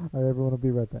 All right, everyone will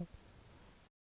be right back.